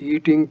mind.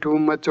 Eating too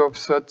much of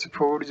such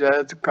foods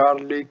as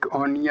garlic,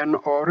 onion,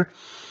 or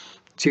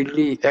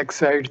chili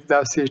excites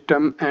the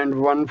system,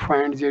 and one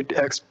finds it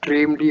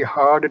extremely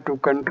hard to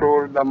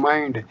control the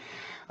mind.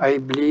 I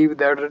believe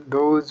that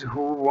those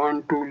who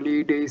want to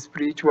lead a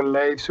spiritual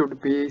life should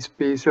pay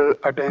special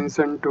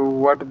attention to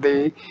what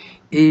they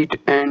eat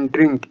and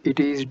drink.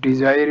 It is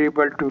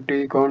desirable to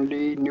take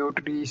only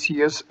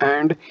nutritious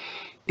and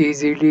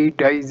easily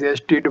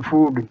digested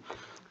food.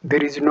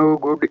 There is no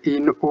good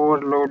in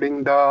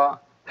overloading the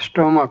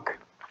stomach.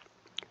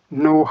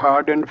 No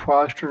hard and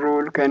fast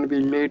rule can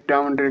be laid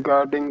down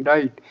regarding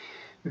diet.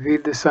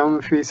 With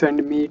some fish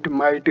and meat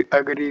might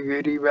agree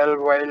very well,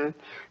 while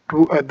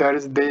to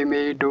others they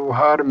may do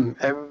harm.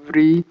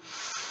 Every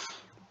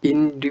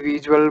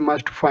individual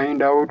must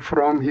find out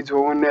from his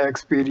own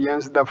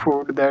experience the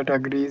food that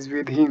agrees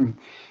with him.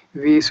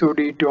 We should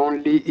eat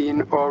only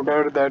in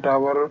order that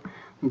our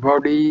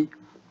body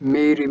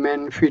may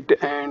remain fit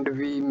and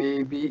we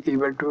may be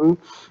able to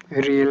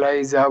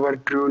realize our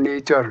true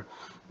nature.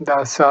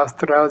 The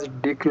Shastras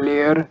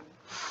declare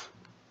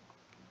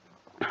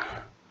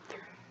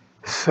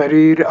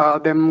Sharir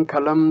Adam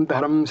Kalam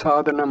Dharam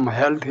Sadhanam.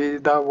 Health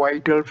is the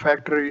vital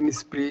factor in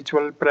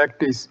spiritual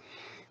practice.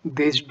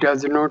 This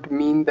does not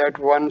mean that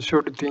one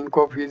should think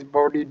of his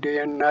body day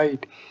and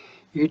night.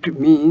 It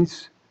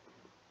means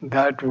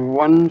that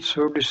one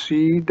should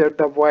see that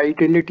the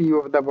vitality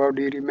of the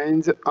body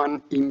remains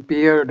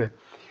unimpaired.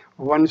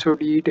 One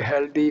should eat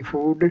healthy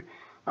food,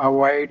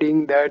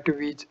 avoiding that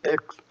which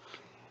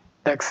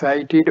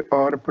excited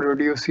or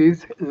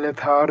produces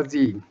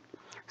lethargy.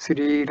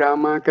 Sri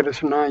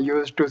Ramakrishna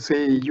used to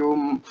say,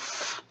 you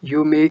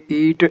may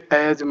eat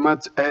as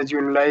much as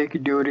you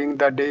like during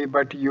the day,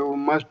 but you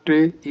must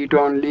eat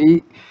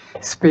only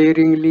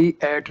sparingly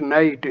at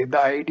night. The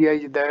idea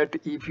is that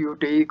if you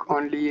take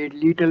only a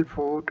little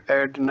food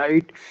at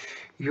night,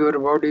 your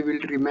body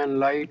will remain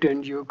light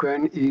and you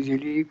can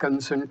easily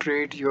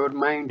concentrate your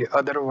mind.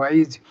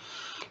 Otherwise,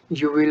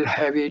 you will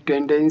have a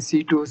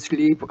tendency to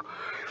sleep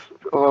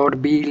or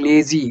be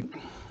lazy.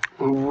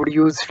 Would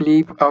you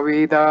sleep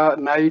away the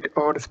night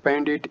or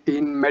spend it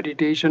in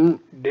meditation?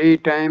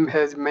 Daytime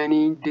has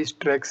many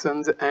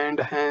distractions and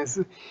hence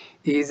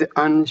is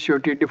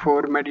unsuited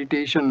for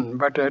meditation,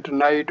 but at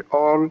night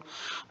all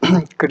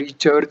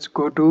creatures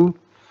go to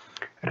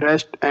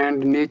rest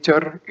and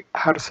nature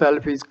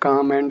herself is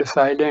calm and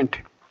silent.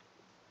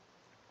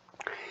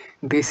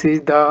 This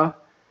is the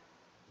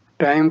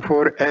time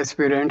for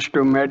aspirants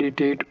to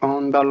meditate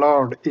on the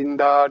Lord. In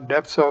the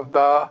depths of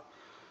the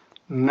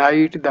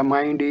night, the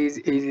mind is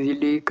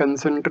easily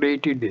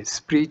concentrated.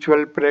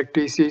 Spiritual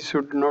practices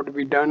should not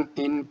be done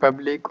in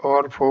public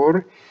or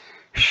for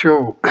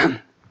show.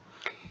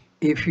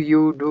 If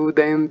you do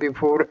them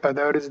before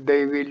others,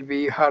 they will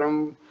be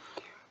harmful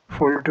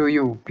to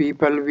you.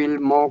 People will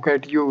mock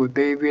at you.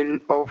 They will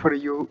offer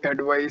you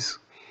advice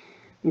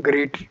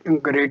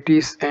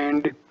gratis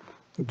and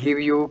give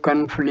you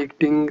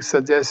conflicting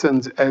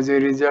suggestions, as a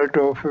result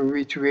of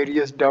which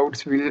various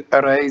doubts will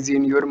arise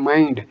in your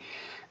mind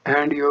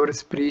and your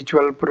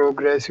spiritual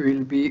progress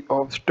will be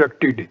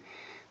obstructed.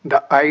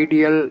 The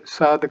ideal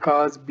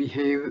sadhakas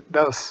behave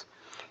thus.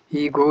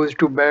 He goes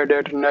to bed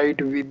at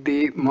night with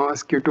the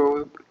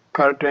mosquito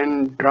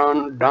curtain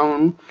drawn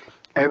down.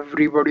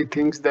 Everybody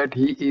thinks that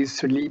he is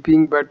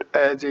sleeping, but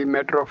as a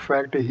matter of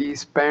fact, he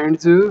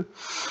spends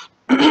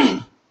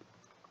the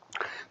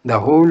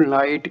whole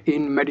night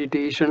in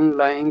meditation,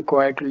 lying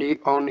quietly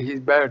on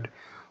his bed.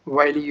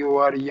 While you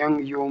are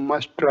young, you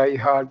must try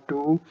hard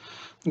to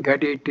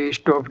get a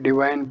taste of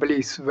divine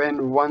bliss.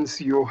 When once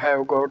you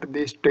have got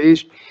this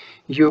taste,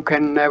 you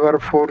can never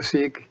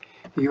forsake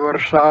your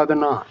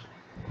sadhana.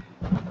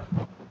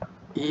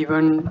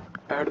 Even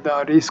at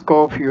the risk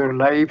of your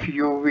life,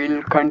 you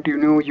will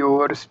continue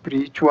your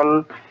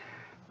spiritual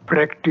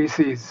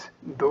practices.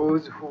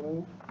 Those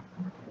who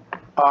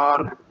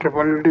are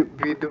troubled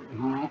with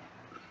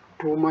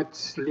too much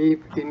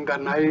sleep in the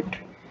night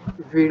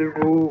will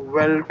do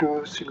well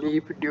to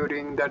sleep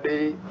during the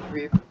day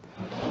with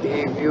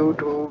a view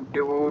to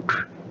devote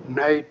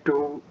night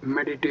to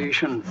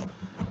meditation.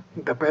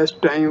 The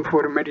best time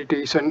for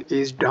meditation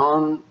is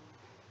dawn,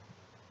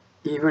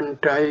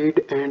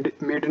 eventide, and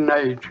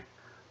midnight.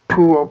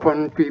 Too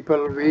often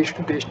people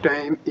waste this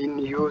time in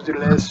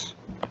useless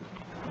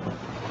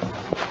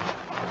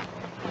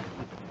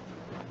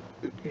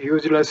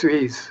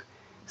ways.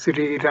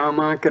 Sri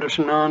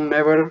Ramakrishna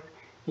never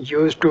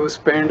used to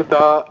spend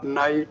the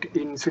night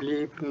in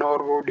sleep,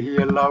 nor would he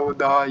allow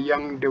the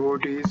young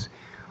devotees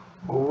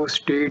who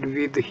stayed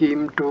with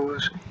him to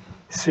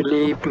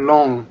sleep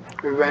long.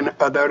 When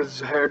others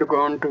had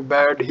gone to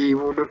bed, he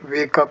would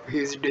wake up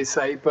his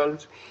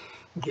disciples,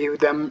 give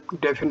them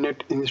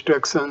definite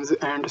instructions,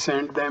 and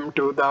send them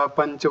to the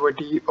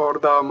Panchavati or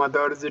the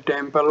Mother's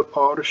temple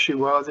or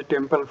Shiva's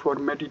temple for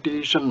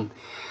meditation.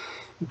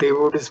 They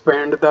would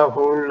spend the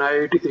whole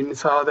night in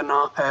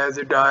sadhana as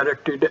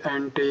directed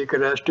and take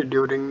rest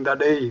during the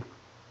day.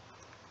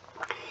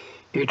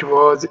 It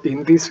was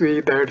in this way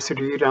that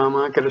Sri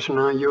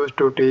Ramakrishna used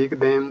to take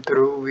them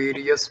through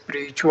various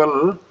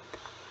spiritual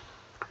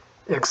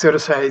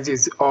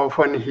exercises.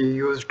 Often he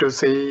used to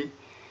say,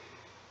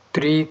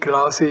 three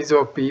classes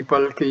of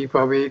people keep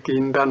awake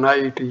in the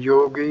night: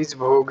 yogis,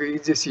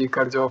 bhogis,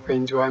 seekers of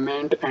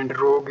enjoyment, and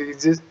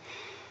rogis,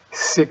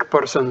 sick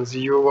persons.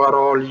 You are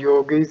all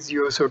yogis,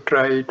 you should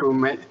try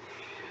to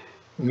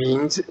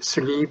means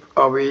sleep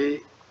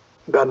away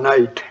the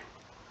night.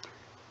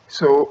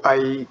 So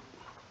I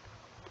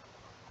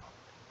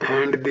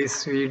end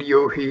this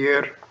video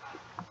here.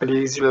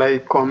 Please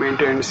like, comment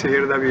and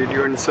share the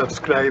video and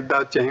subscribe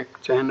the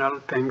channel.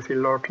 Thanks a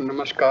lot.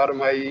 Namaskar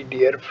my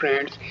dear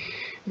friends.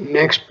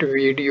 Next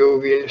video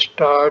will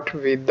start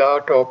with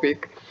the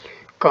topic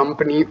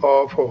company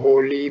of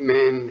holy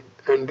men,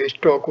 and this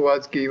talk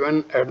was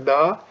given at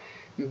the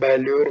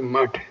Belur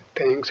Mutt.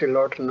 Thanks a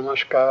lot.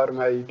 Namaskar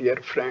my dear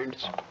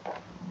friends.